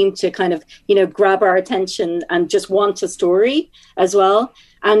just seemed to kind of, grab our attention and just want a story as well.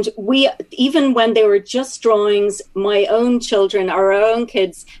 And even when they were just drawings, my own children, our own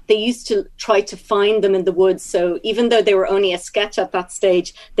kids, they used to try to find them in the woods. So even though they were only a sketch at that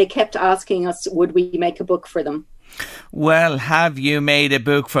stage, they kept asking us, would we make a book for them? Well, have you made a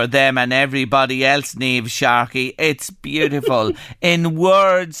book for them and everybody else, Niamh Sharkey? It's beautiful in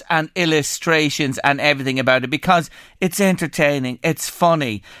words and illustrations and everything about it, because it's entertaining, it's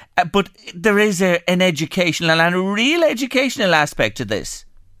funny, but there is an educational and a real educational aspect to this.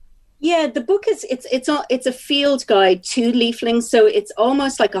 Yeah, the book it's a field guide to leaflings, so it's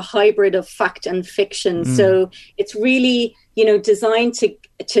almost like a hybrid of fact and fiction. So it's really, designed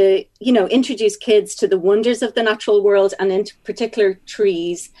to introduce kids to the wonders of the natural world, and in particular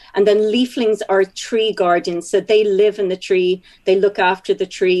trees. And then leaflings are tree guardians, so they live in the tree, they look after the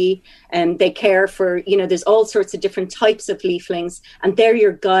tree, and they care for, there's all sorts of different types of leaflings, and they're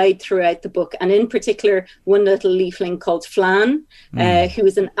your guide throughout the book. And in particular, one little leafling called Flan, who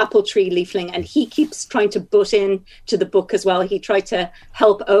is an apple tree leafling, and he keeps trying to butt in to the book as well. He tried to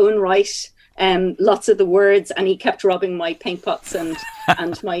help Owen write lots of the words, and he kept robbing my paint pots and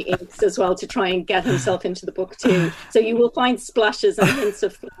my inks as well to try and get himself into the book too. So you will find splashes and hints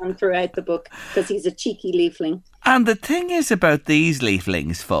of Flan throughout the book, because he's a cheeky leafling. And the thing is about these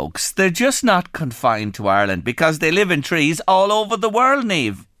leaflings, folks, they're just not confined to Ireland, because they live in trees all over the world,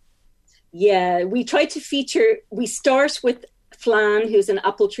 Niamh. Yeah, we try to feature, we start with Flan, who's an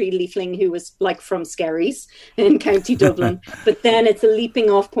apple tree leafling who was like from Skerries in County Dublin, but then it's a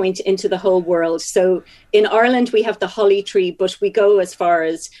leaping off point into the whole world. So in Ireland we have the holly tree, but we go as far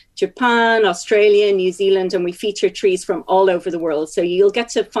as Japan, Australia, New Zealand, and we feature trees from all over the world. So you'll get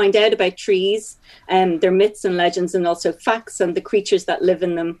to find out about trees and their myths and legends, and also facts and the creatures that live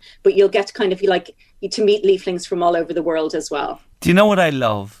in them, but you'll get kind of to meet leaflings from all over the world as well. Do you know what I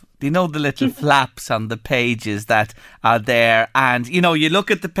love? Do you know the little flaps on the pages that are there? And, you look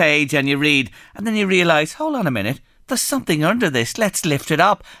at the page and you read, and then you realise, hold on a minute, there's something under this. Let's lift it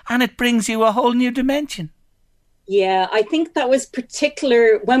up. And it brings you a whole new dimension. Yeah, I think that was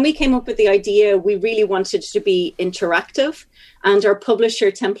particular. When we came up with the idea, we really wanted to be interactive. And our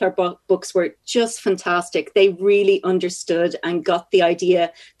publisher, Templar Books, were just fantastic. They really understood and got the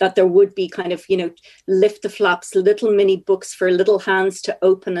idea that there would be kind of, lift the flaps, little mini books for little hands to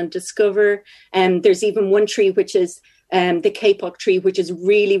open and discover. And there's even one tree, which is the kapok tree, which is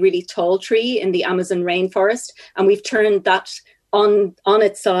really, really tall tree in the Amazon rainforest. And we've turned that on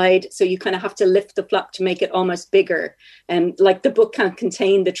its side, so you kind of have to lift the flap to make it almost bigger, and like the book can't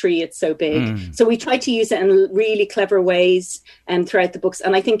contain the tree, it's so big. So we try to use it in really clever ways throughout the books.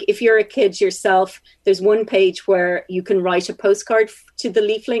 And I think if you're a kid yourself, there's one page where you can write a postcard to the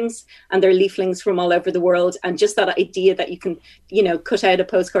leaflings, and they're leaflings from all over the world, and just that idea that you can cut out a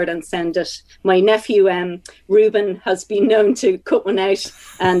postcard and send it. My nephew Ruben has been known to cut one out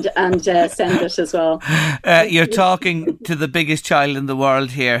and send it as well. You're talking to the biggest child in the world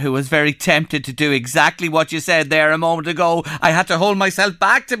here, who was very tempted to do exactly what you said there a moment ago. I had to hold myself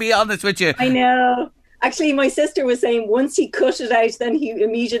back, to be honest with you. I know. Actually, my sister was saying once he cut it out, then he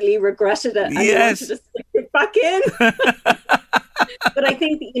immediately regretted it and he wanted to stick it back in. But I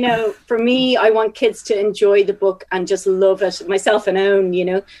think, for me, I want kids to enjoy the book and just love it, myself and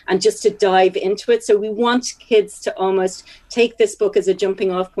Owen, and just to dive into it. So we want kids to almost take this book as a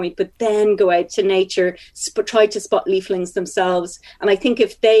jumping off point, but then go out to nature, try to spot leaflings themselves. And I think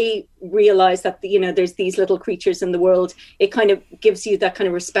if they realize that, there's these little creatures in the world, it kind of gives you that kind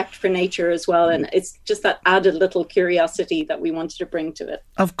of respect for nature as well. And it's just that added little curiosity that we wanted to bring to it.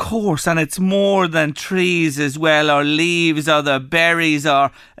 Of course, and it's more than trees as well, or leaves, or the berries,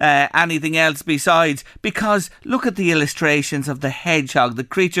 or anything else besides, because look at the illustrations of the hedgehog, the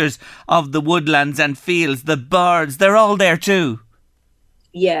creatures of the woodlands and fields, the birds, they're all there too.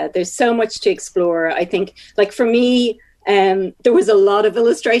 Yeah, there's so much to explore. I think, for me, there was a lot of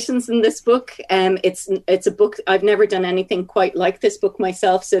illustrations in this book. It's a book, I've never done anything quite like this book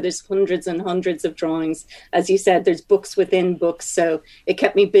myself, so there's hundreds and hundreds of drawings. As you said, there's books within books, so it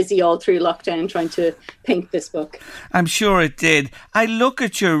kept me busy all through lockdown trying to paint this book. I'm sure it did. I look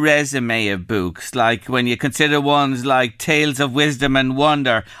at your resume of books, like when you consider ones like Tales of Wisdom and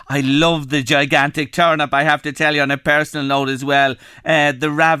Wonder. I love The Gigantic Turnip, I have to tell you, on a personal note as well. The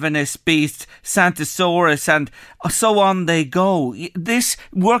Ravenous Beast, Santosaurus, and so on they go. This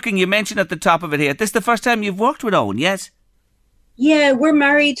working, you mentioned at the top of it here, this is the first time you've worked with Owen, yes? Yeah, we're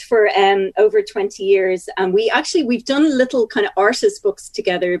married for over 20 years, and we've done little kind of artist books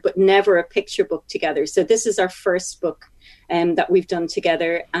together, but never a picture book together. So this is our first book that we've done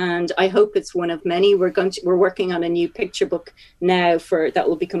together, and I hope it's one of many. We're working on a new picture book now that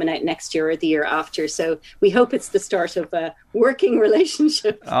will be coming out next year or the year after. So we hope it's the start of a working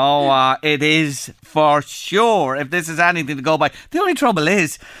relationship. Oh, it is for sure. If this is anything to go by, the only trouble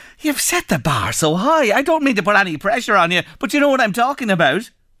is you've set the bar so high. I don't mean to put any pressure on you, but you know what I'm talking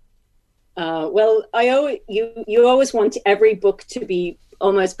about. Well, you always want every book to be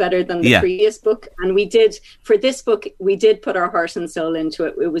almost better than the previous book, and for this book we did put our heart and soul into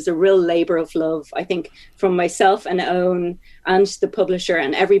it. It was a real labour of love, I think, from myself and Owen and the publisher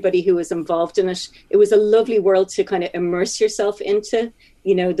and everybody who was involved in it. It was a lovely world to kind of immerse yourself into,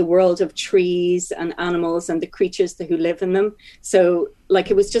 the world of trees and animals and the creatures who live in them. So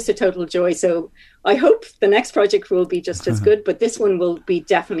it was just a total joy. So I hope the next project will be just as good, but this one will be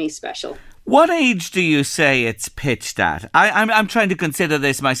definitely special. What age do you say it's pitched at? I'm trying to consider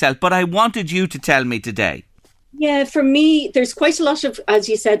this myself, but I wanted you to tell me today. Yeah, for me, there's quite a lot of, as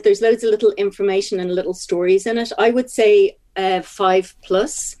you said, there's loads of little information and little stories in it. I would say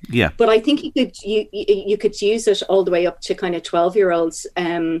 5+. Yeah. But I think you could use it all the way up to kind of 12-year-olds.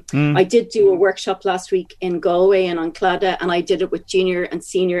 I did do a workshop last week in Galway and on Claddagh, and I did it with junior and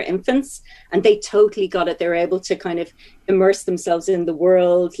senior infants, and they totally got it. They were able to kind of immerse themselves in the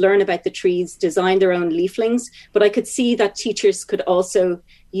world, learn about the trees, design their own leaflings. But I could see that teachers could also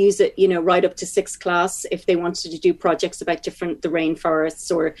use it, right up to 6th class if they wanted to do projects about the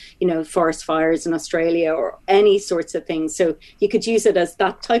rainforests or, forest fires in Australia or any sorts of things. So you could use it as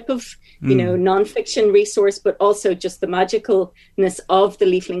that type of, non-fiction resource, but also just the magicalness of the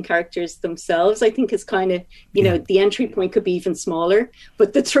leafling characters themselves, I think is kind of, the entry point could be even smaller,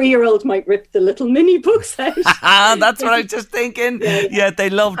 but the 3-year-old might rip the little mini books out. That's what I was just thinking. Yeah, they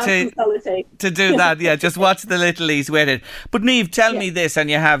love to do that. Yeah, just watch the littlies with it. But Niamh, tell me this, and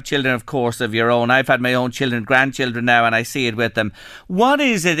you have children, of course, of your own. I've had my own children, grandchildren now, and I see it with them. What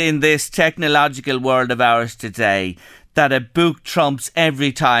is it in this technological world of ours today that a book trumps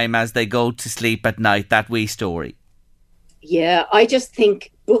every time as they go to sleep at night, that wee story? Yeah, I just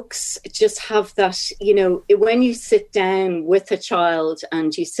think books just have that, when you sit down with a child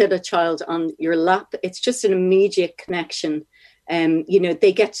and you sit a child on your lap, it's just an immediate connection.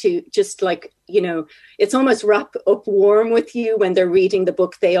 They get to just it's almost wrap up warm with you when they're reading the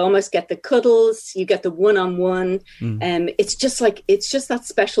book. They almost get the cuddles, you get the one-on-one. It's just that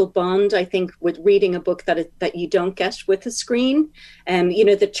special bond, I think, with reading a book that you don't get with a screen.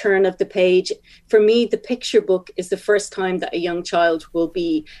 The turn of the page. For me, the picture book is the first time that a young child will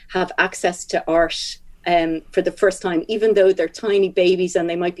have access to art. For the first time, even though they're tiny babies and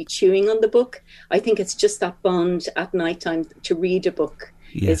they might be chewing on the book, I think it's just that bond at nighttime to read a book.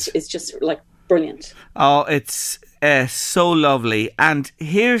 Yes. It's just brilliant. Oh, it's so lovely. And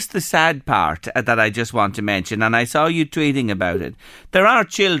here's the sad part that I just want to mention, and I saw you tweeting about it. There are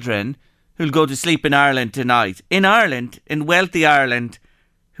children who'll go to sleep in Ireland tonight, in wealthy Ireland,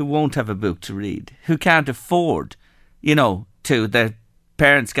 who won't have a book to read, who can't afford, their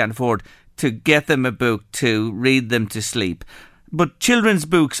parents can't afford to get them a book to read them to sleep. But Children's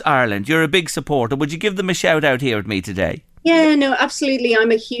Books Ireland, you're a big supporter. Would you give them a shout out here with me today? Yeah, no, absolutely. I'm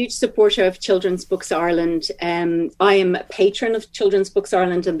a huge supporter of Children's Books Ireland. I am a patron of Children's Books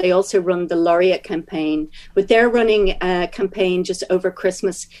Ireland, and they also run the Laureate campaign. But they're running a campaign just over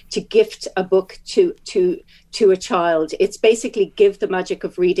Christmas to gift a book to a child. It's basically give the magic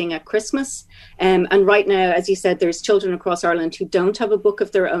of reading at Christmas. And right now, as you said, there's children across Ireland who don't have a book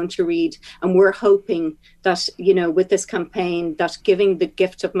of their own to read. And we're hoping that, with this campaign, that giving the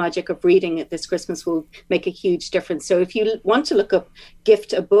gift of magic of reading at this Christmas will make a huge difference. So if you want to look up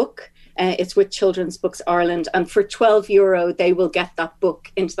Gift a Book, it's with Children's Books Ireland. And for €12, they will get that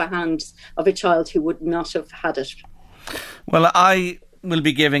book into the hands of a child who would not have had it. Well, I will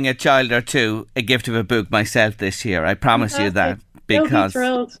be giving a child or two a gift of a book myself this year. I promise you that, because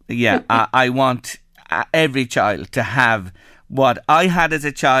I want every child to have what I had as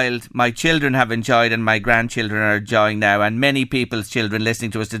a child, my children have enjoyed and my grandchildren are enjoying now, and many people's children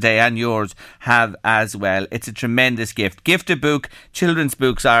listening to us today and yours have as well. It's a tremendous gift. Gift a Book, Children's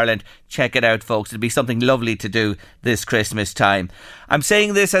Books Ireland. Check it out, folks. It'll be something lovely to do this Christmas time. I'm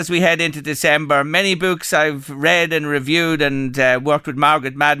saying this as we head into December. Many books I've read and reviewed and worked with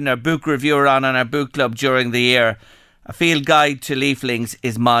Margaret Madden, our book reviewer, on our book club during the year. A Field Guide to Leaflings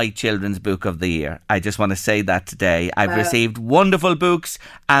is my children's book of the year. I just want to say that today. I've received wonderful books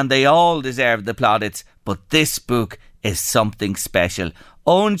and they all deserve the plaudits, but this book is something special.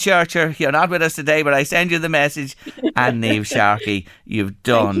 Owen Churcher, you're not with us today, but I send you the message. And Niamh Sharkey, you've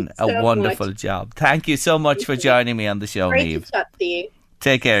done a wonderful job. Thank you so much for joining me on the show, Niamh. Great to chat to you.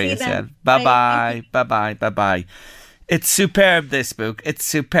 Take care of yourself. Bye-bye. Bye-bye. Bye-bye. It's superb, this book. It's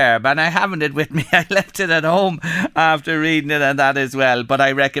superb. And I haven't it with me. I left it at home after reading it and that as well. But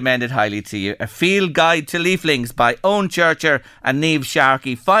I recommend it highly to you. A Field Guide to Leaflings by Owen Churcher and Niamh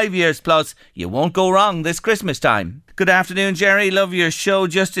Sharkey. 5 years plus. You won't go wrong this Christmas time. Good afternoon, Jerry. Love your show.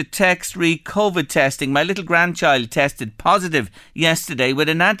 Just a text re COVID testing. My little grandchild tested positive yesterday with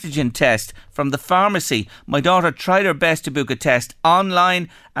an antigen test from the pharmacy. My daughter tried her best to book a test online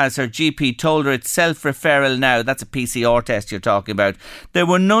as her GP told her it's self-referral now. That's a PCR test you're talking about. There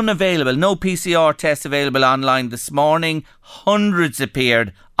were none available. No PCR tests available online this morning. Hundreds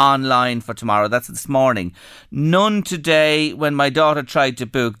appeared online for tomorrow. That's this morning. None today when my daughter tried to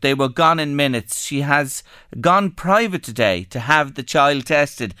book. They were gone in minutes. She has gone private today to have the child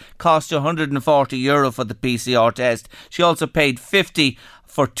tested. Cost €140 for the PCR test. She also paid $50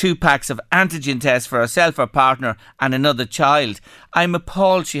 for 2 packs of antigen tests for herself, her partner and another child. I'm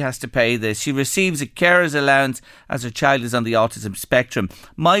appalled she has to pay this. She receives a carer's allowance as her child is on the autism spectrum.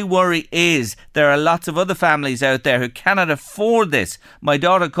 My worry is there are lots of other families out there who cannot afford this. My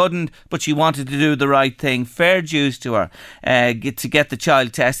daughter couldn't, but she wanted to do the right thing. Fair dues to her to get the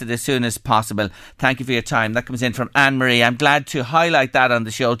child tested as soon as possible. Thank you for your time. That comes in from Anne-Marie. I'm glad to highlight that on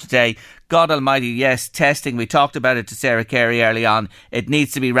the show today. God almighty, yes, testing. We talked about it to Sarah Carey early on. It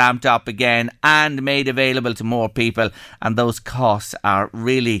needs to be ramped up again and made available to more people. And those costs are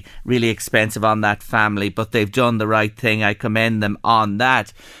really, really expensive on that family. But they've done the right thing. I commend them on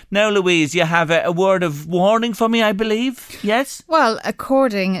that. Now, Louise, you have a word of warning for me, I believe. Yes? Well,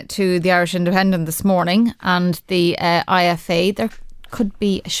 according to the Irish Independent this morning and the IFA, there could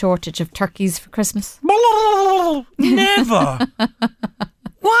be a shortage of turkeys for Christmas. Never.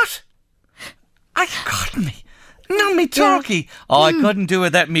 What? I got me. No, me turkey. Oh, I couldn't do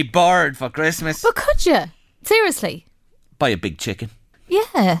without me bird for Christmas. But could you? Seriously? Buy a big chicken.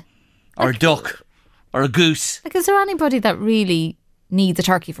 Yeah. Or a duck. Or a goose. Like, is there anybody that really needs a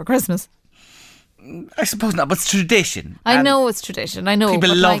turkey for Christmas? I suppose not, but it's tradition. I know it's tradition. I know.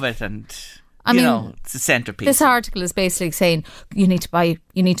 People love it and... I mean, it's a centrepiece. This article is basically saying you need to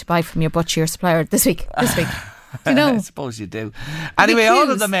buy from your butcher supplier this week. You know? I suppose you do. Anyway,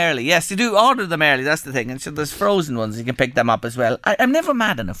 order them early. Yes, you do order them early. That's the thing. And so there's frozen ones. You can pick them up as well. I'm never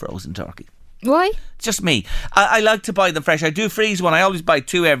mad on a frozen turkey. Why? Just me. I like to buy them fresh. I do freeze one. I always buy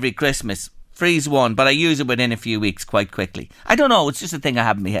 2 every Christmas. Freeze one, but I use it within a few weeks quite quickly. I don't know. It's just a thing I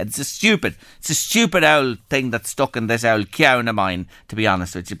have in my head. It's a stupid old thing that's stuck in this old cow of mine, to be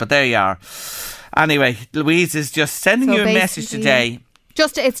honest with you. But there you are. Anyway, Louise is just sending you a message today.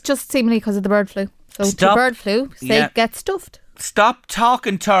 It's just seemingly because of the bird flu. So to bird flu, get stuffed. Stop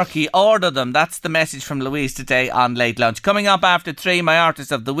talking turkey, order them. That's the message from Louise today on Late Lunch. Coming up after 3, my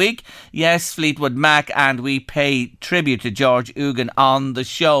Artist of the Week. Yes, Fleetwood Mac, and we pay tribute to George Ugan on the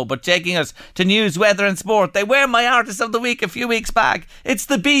show. But taking us to news, weather and sport, they were my Artist of the Week a few weeks back. It's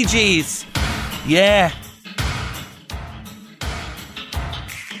the Bee Gees. Yeah.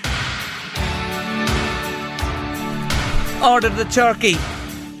 Order the turkey.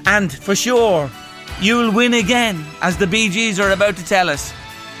 And for sure, you'll win again, as the Bee Gees are about to tell us.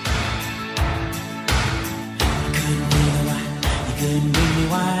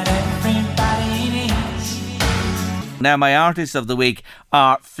 Now, my artists of the week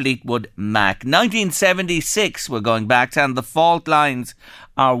are Fleetwood Mac. 1976, we're going back to, and the fault lines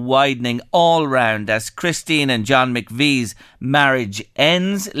are widening all round as Christine and John McVie's marriage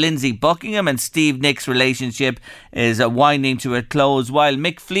ends. Lindsay Buckingham and Steve Nicks' relationship is winding to a close, while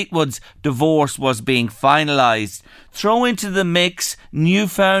Mick Fleetwood's divorce was being finalised. Throw into the mix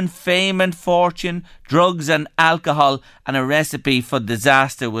newfound fame and fortune, drugs and alcohol, and a recipe for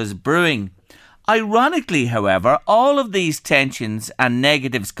disaster was brewing. Ironically, however, all of these tensions and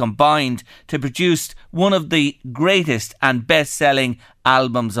negatives combined to produce one of the greatest and best-selling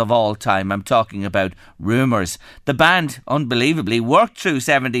albums of all time. I'm talking about Rumours. The band, unbelievably, worked through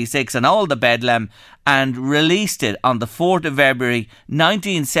 76 and all the bedlam and released it on the 4th of February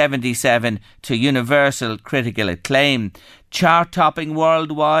 1977 to universal critical acclaim. Chart-topping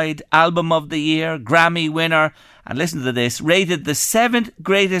worldwide, album of the year, Grammy winner, and listen to this, rated the 7th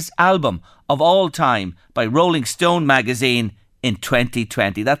greatest album of all time by Rolling Stone magazine in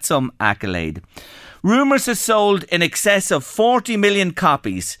 2020. That's some accolade. Rumours has sold in excess of 40 million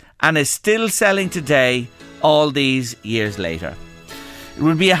copies and is still selling today, all these years later. It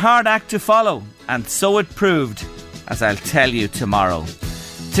would be a hard act to follow, and so it proved, as I'll tell you tomorrow.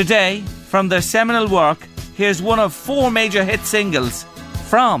 Today, from their seminal work, here's one of 4 major hit singles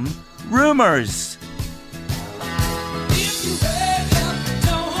from Rumours.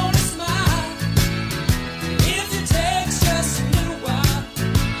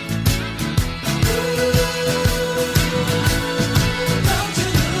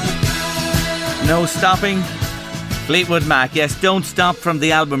 No Stopping. Fleetwood Mac. Yes, Don't Stop from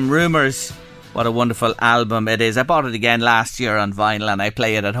the album Rumours. What a wonderful album it is. I bought it again last year on vinyl and I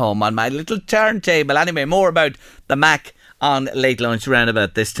play it at home on my little turntable. Anyway, more about the Mac on Late Lunch round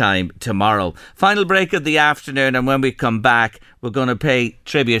about this time tomorrow. Final break of the afternoon, and when we come back, we're going to pay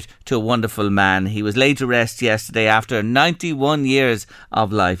tribute to a wonderful man. He was laid to rest yesterday after 91 years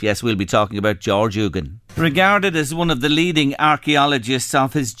of life. Yes, we'll be talking about George Ogan. Regarded as one of the leading archaeologists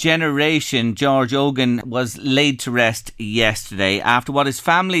of his generation, George Ogan was laid to rest yesterday after what his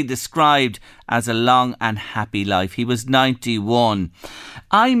family described as a long and happy life. He was 91.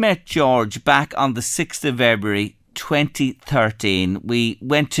 I met George back on the 6th of February 2013. We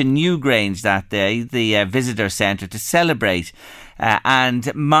went to Newgrange that day, the visitor centre, to celebrate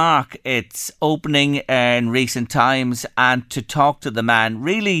and mark its opening in recent times, and to talk to the man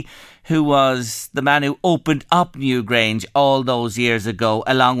really who was the man who opened up Newgrange all those years ago,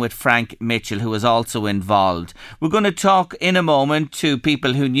 along with Frank Mitchell, who was also involved. We're going to talk in a moment to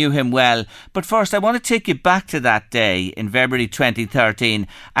people who knew him well, but first I want to take you back to that day in February 2013,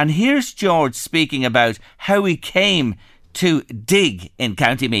 and here's George speaking about how he came to dig in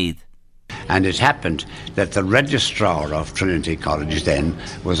County Meath. And it happened that the registrar of Trinity College then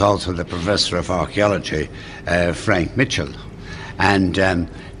was also the professor of archaeology, Frank Mitchell. And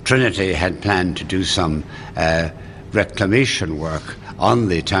Trinity had planned to do some reclamation work on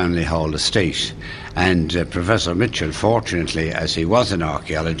the Townley Hall estate. And Professor Mitchell, fortunately, as he was an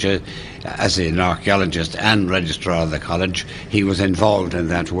archaeologist and registrar of the college, he was involved in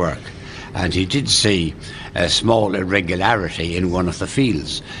that work. And he did see a small irregularity in one of the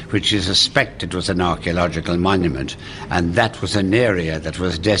fields, which is suspected was an archaeological monument, and that was an area that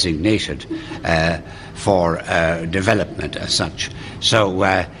was designated for development as such.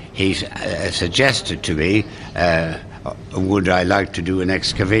 So he suggested to me, would I like to do an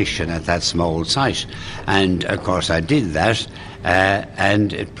excavation at that small site? And of course I did that.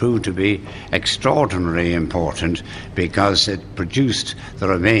 And it proved to be extraordinarily important because it produced the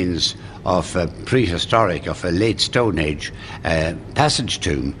remains of a prehistoric, of a late Stone Age passage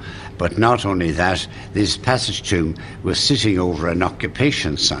tomb. But not only that, this passage tomb was sitting over an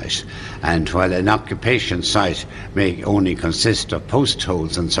occupation site. And while an occupation site may only consist of post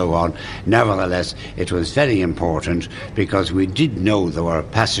holes and so on, nevertheless, it was very important because we did know there were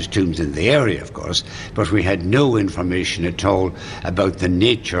passage tombs in the area, of course, but we had no information at all about the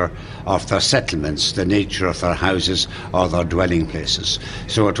nature of their settlements, the nature of their houses or their dwelling places.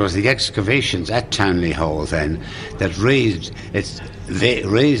 So it was the excavations at Townley Hall then that raised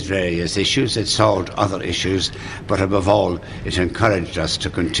various issues, it solved other issues, but above all, it encouraged us to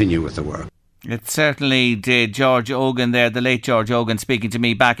continue with the work. It certainly did. George Ogan there, the late George Ogan, speaking to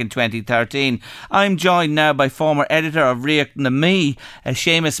me back in 2013. I'm joined now by former editor of Riach na Mi,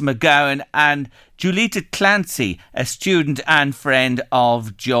 Seamus McGowan, and Julita Clancy, a student and friend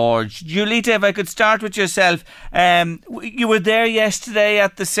of George. Julita, if I could start with yourself. You were there yesterday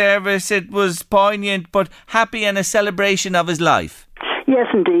at the service. It was poignant but happy and a celebration of his life. Yes,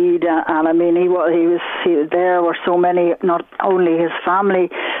 indeed, and I mean he was there were so many, not only his family,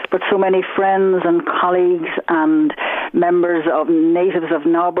 but so many friends and colleagues and members of natives of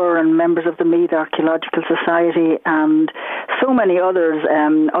Nobber and members of the Meath Archaeological Society and so many others,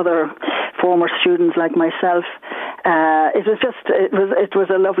 other former students like myself. It was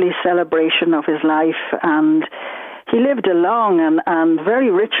a lovely celebration of his life, and he lived a long and very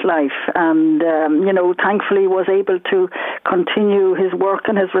rich life, and thankfully was able to continue his work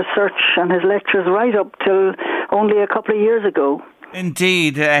and his research and his lectures right up till only a couple of years ago.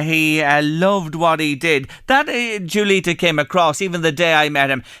 Indeed, he loved what he did. That Julita came across even the day I met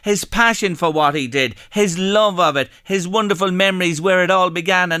him. His passion for what he did, his love of it, his wonderful memories where it all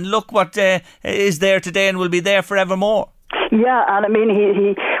began, and look what is there today and will be there forevermore. Yeah, and I mean,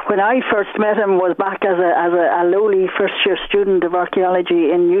 he when I first met him was back as a lowly first-year student of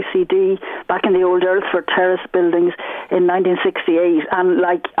archaeology in UCD, back in the old Earlsford Terrace buildings in 1968, and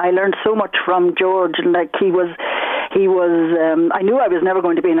I learned so much from George, and he was I knew I was never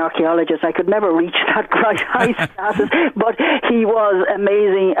going to be an archaeologist. I could never reach that quite high status, but he was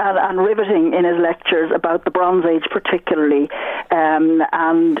amazing and riveting in his lectures about the Bronze Age particularly,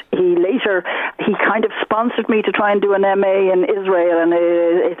 and he kind of sponsored me to try and do an MA in Israel, and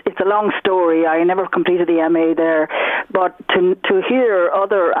it's a long story. I never completed the MA there, but to hear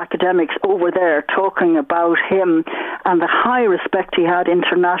other academics over there talking about him and the high respect he had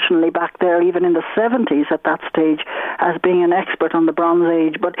internationally back there, even in the 70s at that stage, as being an expert on the Bronze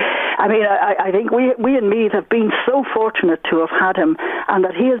Age. But I mean, I think we in Meath have been so fortunate to have had him, and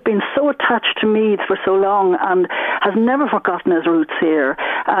that he has been so attached to Meath for so long and has never forgotten his roots here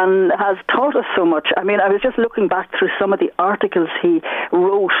and has taught us so much. I mean, I was just looking back through some of the articles he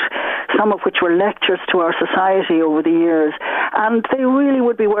wrote, some of which were lectures to our society over the years, and they really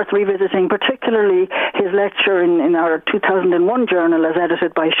would be worth revisiting, particularly his lecture in our 2001 journal as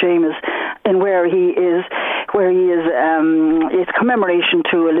edited by Seamus, in where he is it's commemoration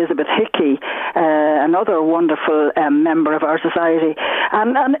to Elizabeth Hickey, another wonderful member of our society,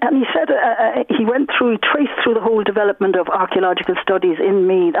 and he said he traced through the whole development of archaeological studies in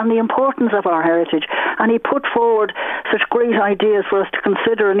Meath and the importance of our heritage, and he put forward such great ideas for us to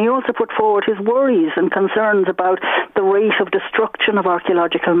consider, and he also put forward his worries and concerns about the rate of destruction of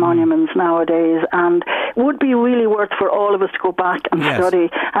archaeological monuments nowadays, and would be really worth for all of us to go back and study.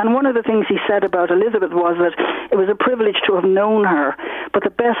 And one of the things he said about Elizabeth was that it was a privilege to have known her, but the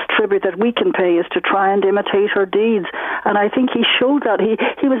best tribute that we can pay is to try and imitate her deeds. And I think he showed that.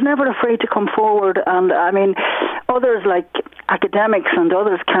 He was never afraid to come forward, and I mean, others like academics and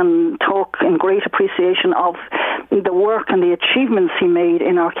others can talk in great appreciation of the work and the achievements he made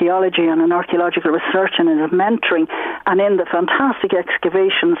in archaeology and in archaeological research and in his mentoring and in the fantastic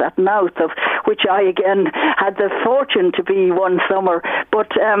excavations at Knowth, of which I again had the fortune to be one summer.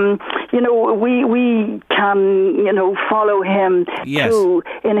 But we can follow him too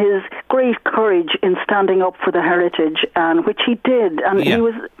in his great courage in standing up for the heritage, and which he did, and he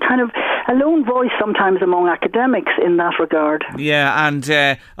was kind of a lone voice sometimes among academics in that regard. Yeah,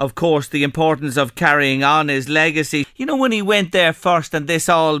 and of course the importance of carrying on his legacy. You know, when he went there first and this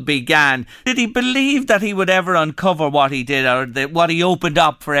all began, did he believe that he would ever uncover what he did, or what he opened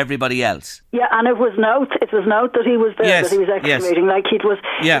up for everybody else? Yeah, and it was Knowth that he was there, that he was excavating. Like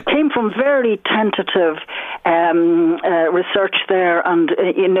it came from very tentative research there and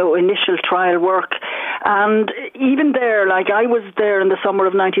initial trial work. And even there, like I was there in the summer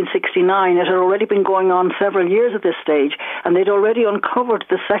of 1969, it had already been going on several years at this stage, and they'd already uncovered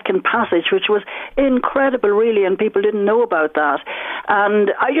the second passage, which was incredible, really, and people didn't know about that.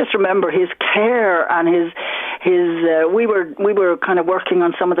 And I just remember his care and his we were kind of working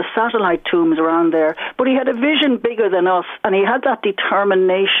on some of the satellite tombs around there, but he had a vision bigger than us, and he had that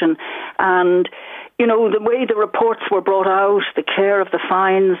determination. And the way the reports were brought out, the care of the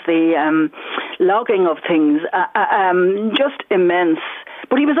finds, the logging of things, just immense.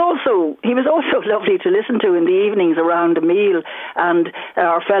 But he was also lovely to listen to in the evenings around a meal, and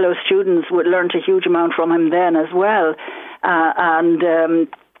our fellow students would learn a huge amount from him then as well.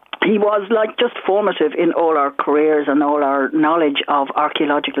 He was just formative in all our careers and all our knowledge of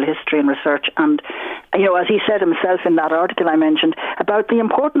archaeological history and research. And, as he said himself in that article I mentioned about the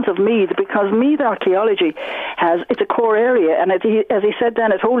importance of Meath, because Meath archaeology it's a core area, and as he said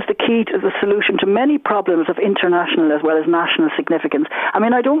then, it holds the key to the solution to many problems of international as well as national significance. I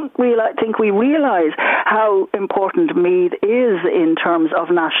mean, I don't think we realise how important Meath is in terms of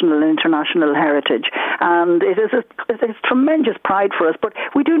national and international heritage, and it's tremendous pride for us, but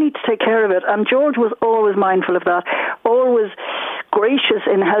we do need to take care of it, and George was always mindful of that, always gracious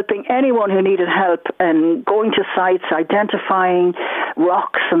in helping anyone who needed help and going to sites, identifying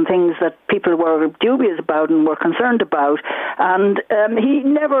rocks and things that people were dubious about and were concerned about, and he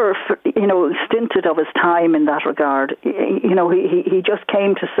never stinted of his time in that regard. He just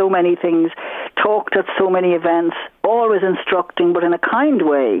came to so many things, talked at so many events, always instructing, but in a kind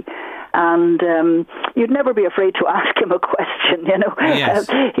way. And you'd never be afraid to ask him a question. Yes.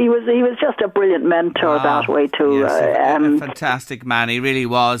 He was just a brilliant mentor that way too. Yes, a fantastic man, he really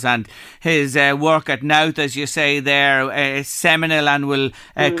was. And his work at Knowth, as you say there, is seminal and will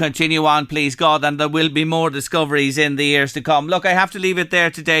continue on, please God, and there will be more discoveries in the years to come. Look, I have to leave it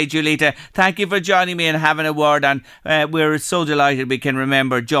there today, Julita. Thank you for joining me and having a word, and we're so delighted we can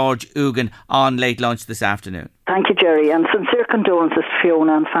remember George Ugan on Late Lunch this afternoon. Thank you, Jerry, and sincere condolences to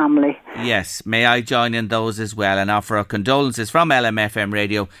Fiona and family. Yes, may I join in those as well and offer our condolences from LMFM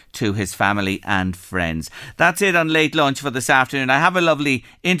Radio to his family and friends. That's it on Late Lunch for this afternoon. I have a lovely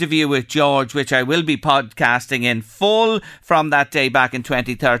interview with George, which I will be podcasting in full from that day back in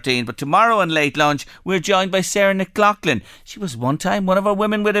 2013. But tomorrow on Late Lunch, we're joined by Sarah McLaughlin. She was one time one of our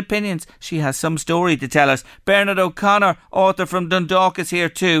women with opinions. She has some story to tell us. Bernard O'Connor, author from Dundalk, is here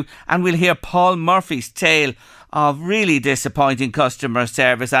too, and we'll hear Paul Murphy's tale of really disappointing customer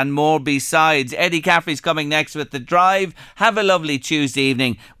service and more besides. Eddie Caffrey's coming next with The Drive. Have a lovely Tuesday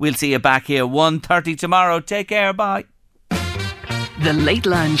evening. We'll see you back here 1:30 tomorrow. Take care. Bye. The Late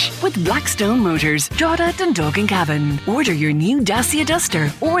Lunch with Blackstone Motors, Drogheda, Dundalk and Cavan. Order your new Dacia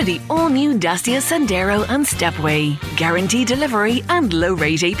Duster or the all-new Dacia Sandero and Stepway. Guaranteed delivery and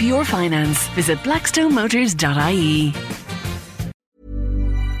low-rate APR finance. Visit blackstonemotors.ie.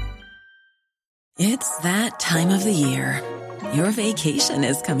 It's that time of the year. Your vacation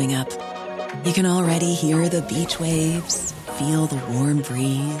is coming up. You can already hear the beach waves, feel the warm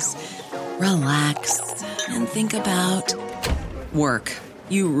breeze, relax, and think about work.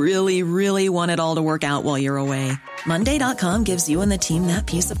 You really, really want it all to work out while you're away. Monday.com gives you and the team that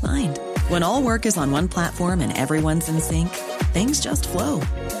peace of mind. When all work is on one platform and everyone's in sync, things just flow.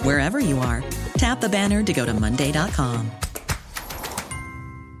 Wherever you are, tap the banner to go to Monday.com.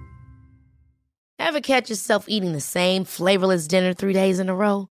 Ever catch yourself eating the same flavorless dinner 3 days in a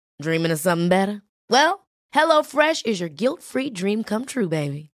row? Dreaming of something better? Well, HelloFresh is your guilt-free dream come true,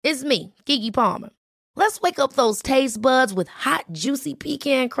 baby. It's me, Keke Palmer. Let's wake up those taste buds with hot, juicy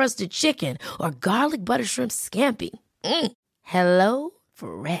pecan-crusted chicken or garlic butter shrimp scampi. Hello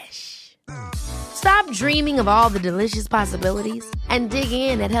Fresh. Stop dreaming of all the delicious possibilities and dig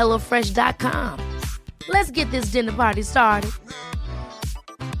in at HelloFresh.com. Let's get this dinner party started.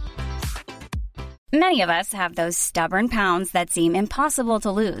 Many of us have those stubborn pounds that seem impossible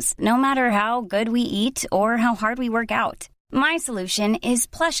to lose, no matter how good we eat or how hard we work out. My solution is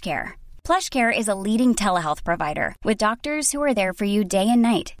PlushCare. PlushCare is a leading telehealth provider with doctors who are there for you day and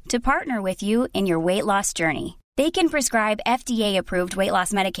night to partner with you in your weight loss journey. They can prescribe FDA-approved weight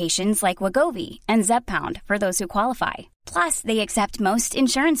loss medications like Wegovy and Zepbound for those who qualify. Plus, they accept most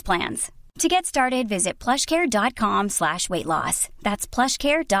insurance plans. To get started, visit plushcare.com/weightloss. That's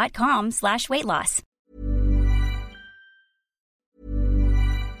plushcare.com/weightloss.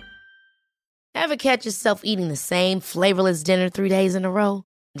 Ever catch yourself eating the same flavorless dinner 3 days in a row?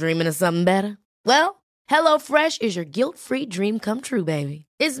 Dreaming of something better? Well, HelloFresh is your guilt-free dream come true, baby.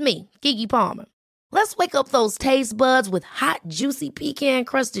 It's me, Keke Palmer. Let's wake up those taste buds with hot, juicy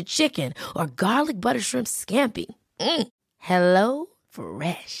pecan-crusted chicken or garlic butter shrimp scampi. Hello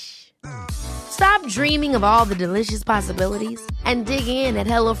Fresh. Stop dreaming of all the delicious possibilities and dig in at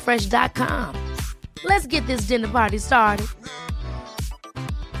HelloFresh.com. Let's get this dinner party started.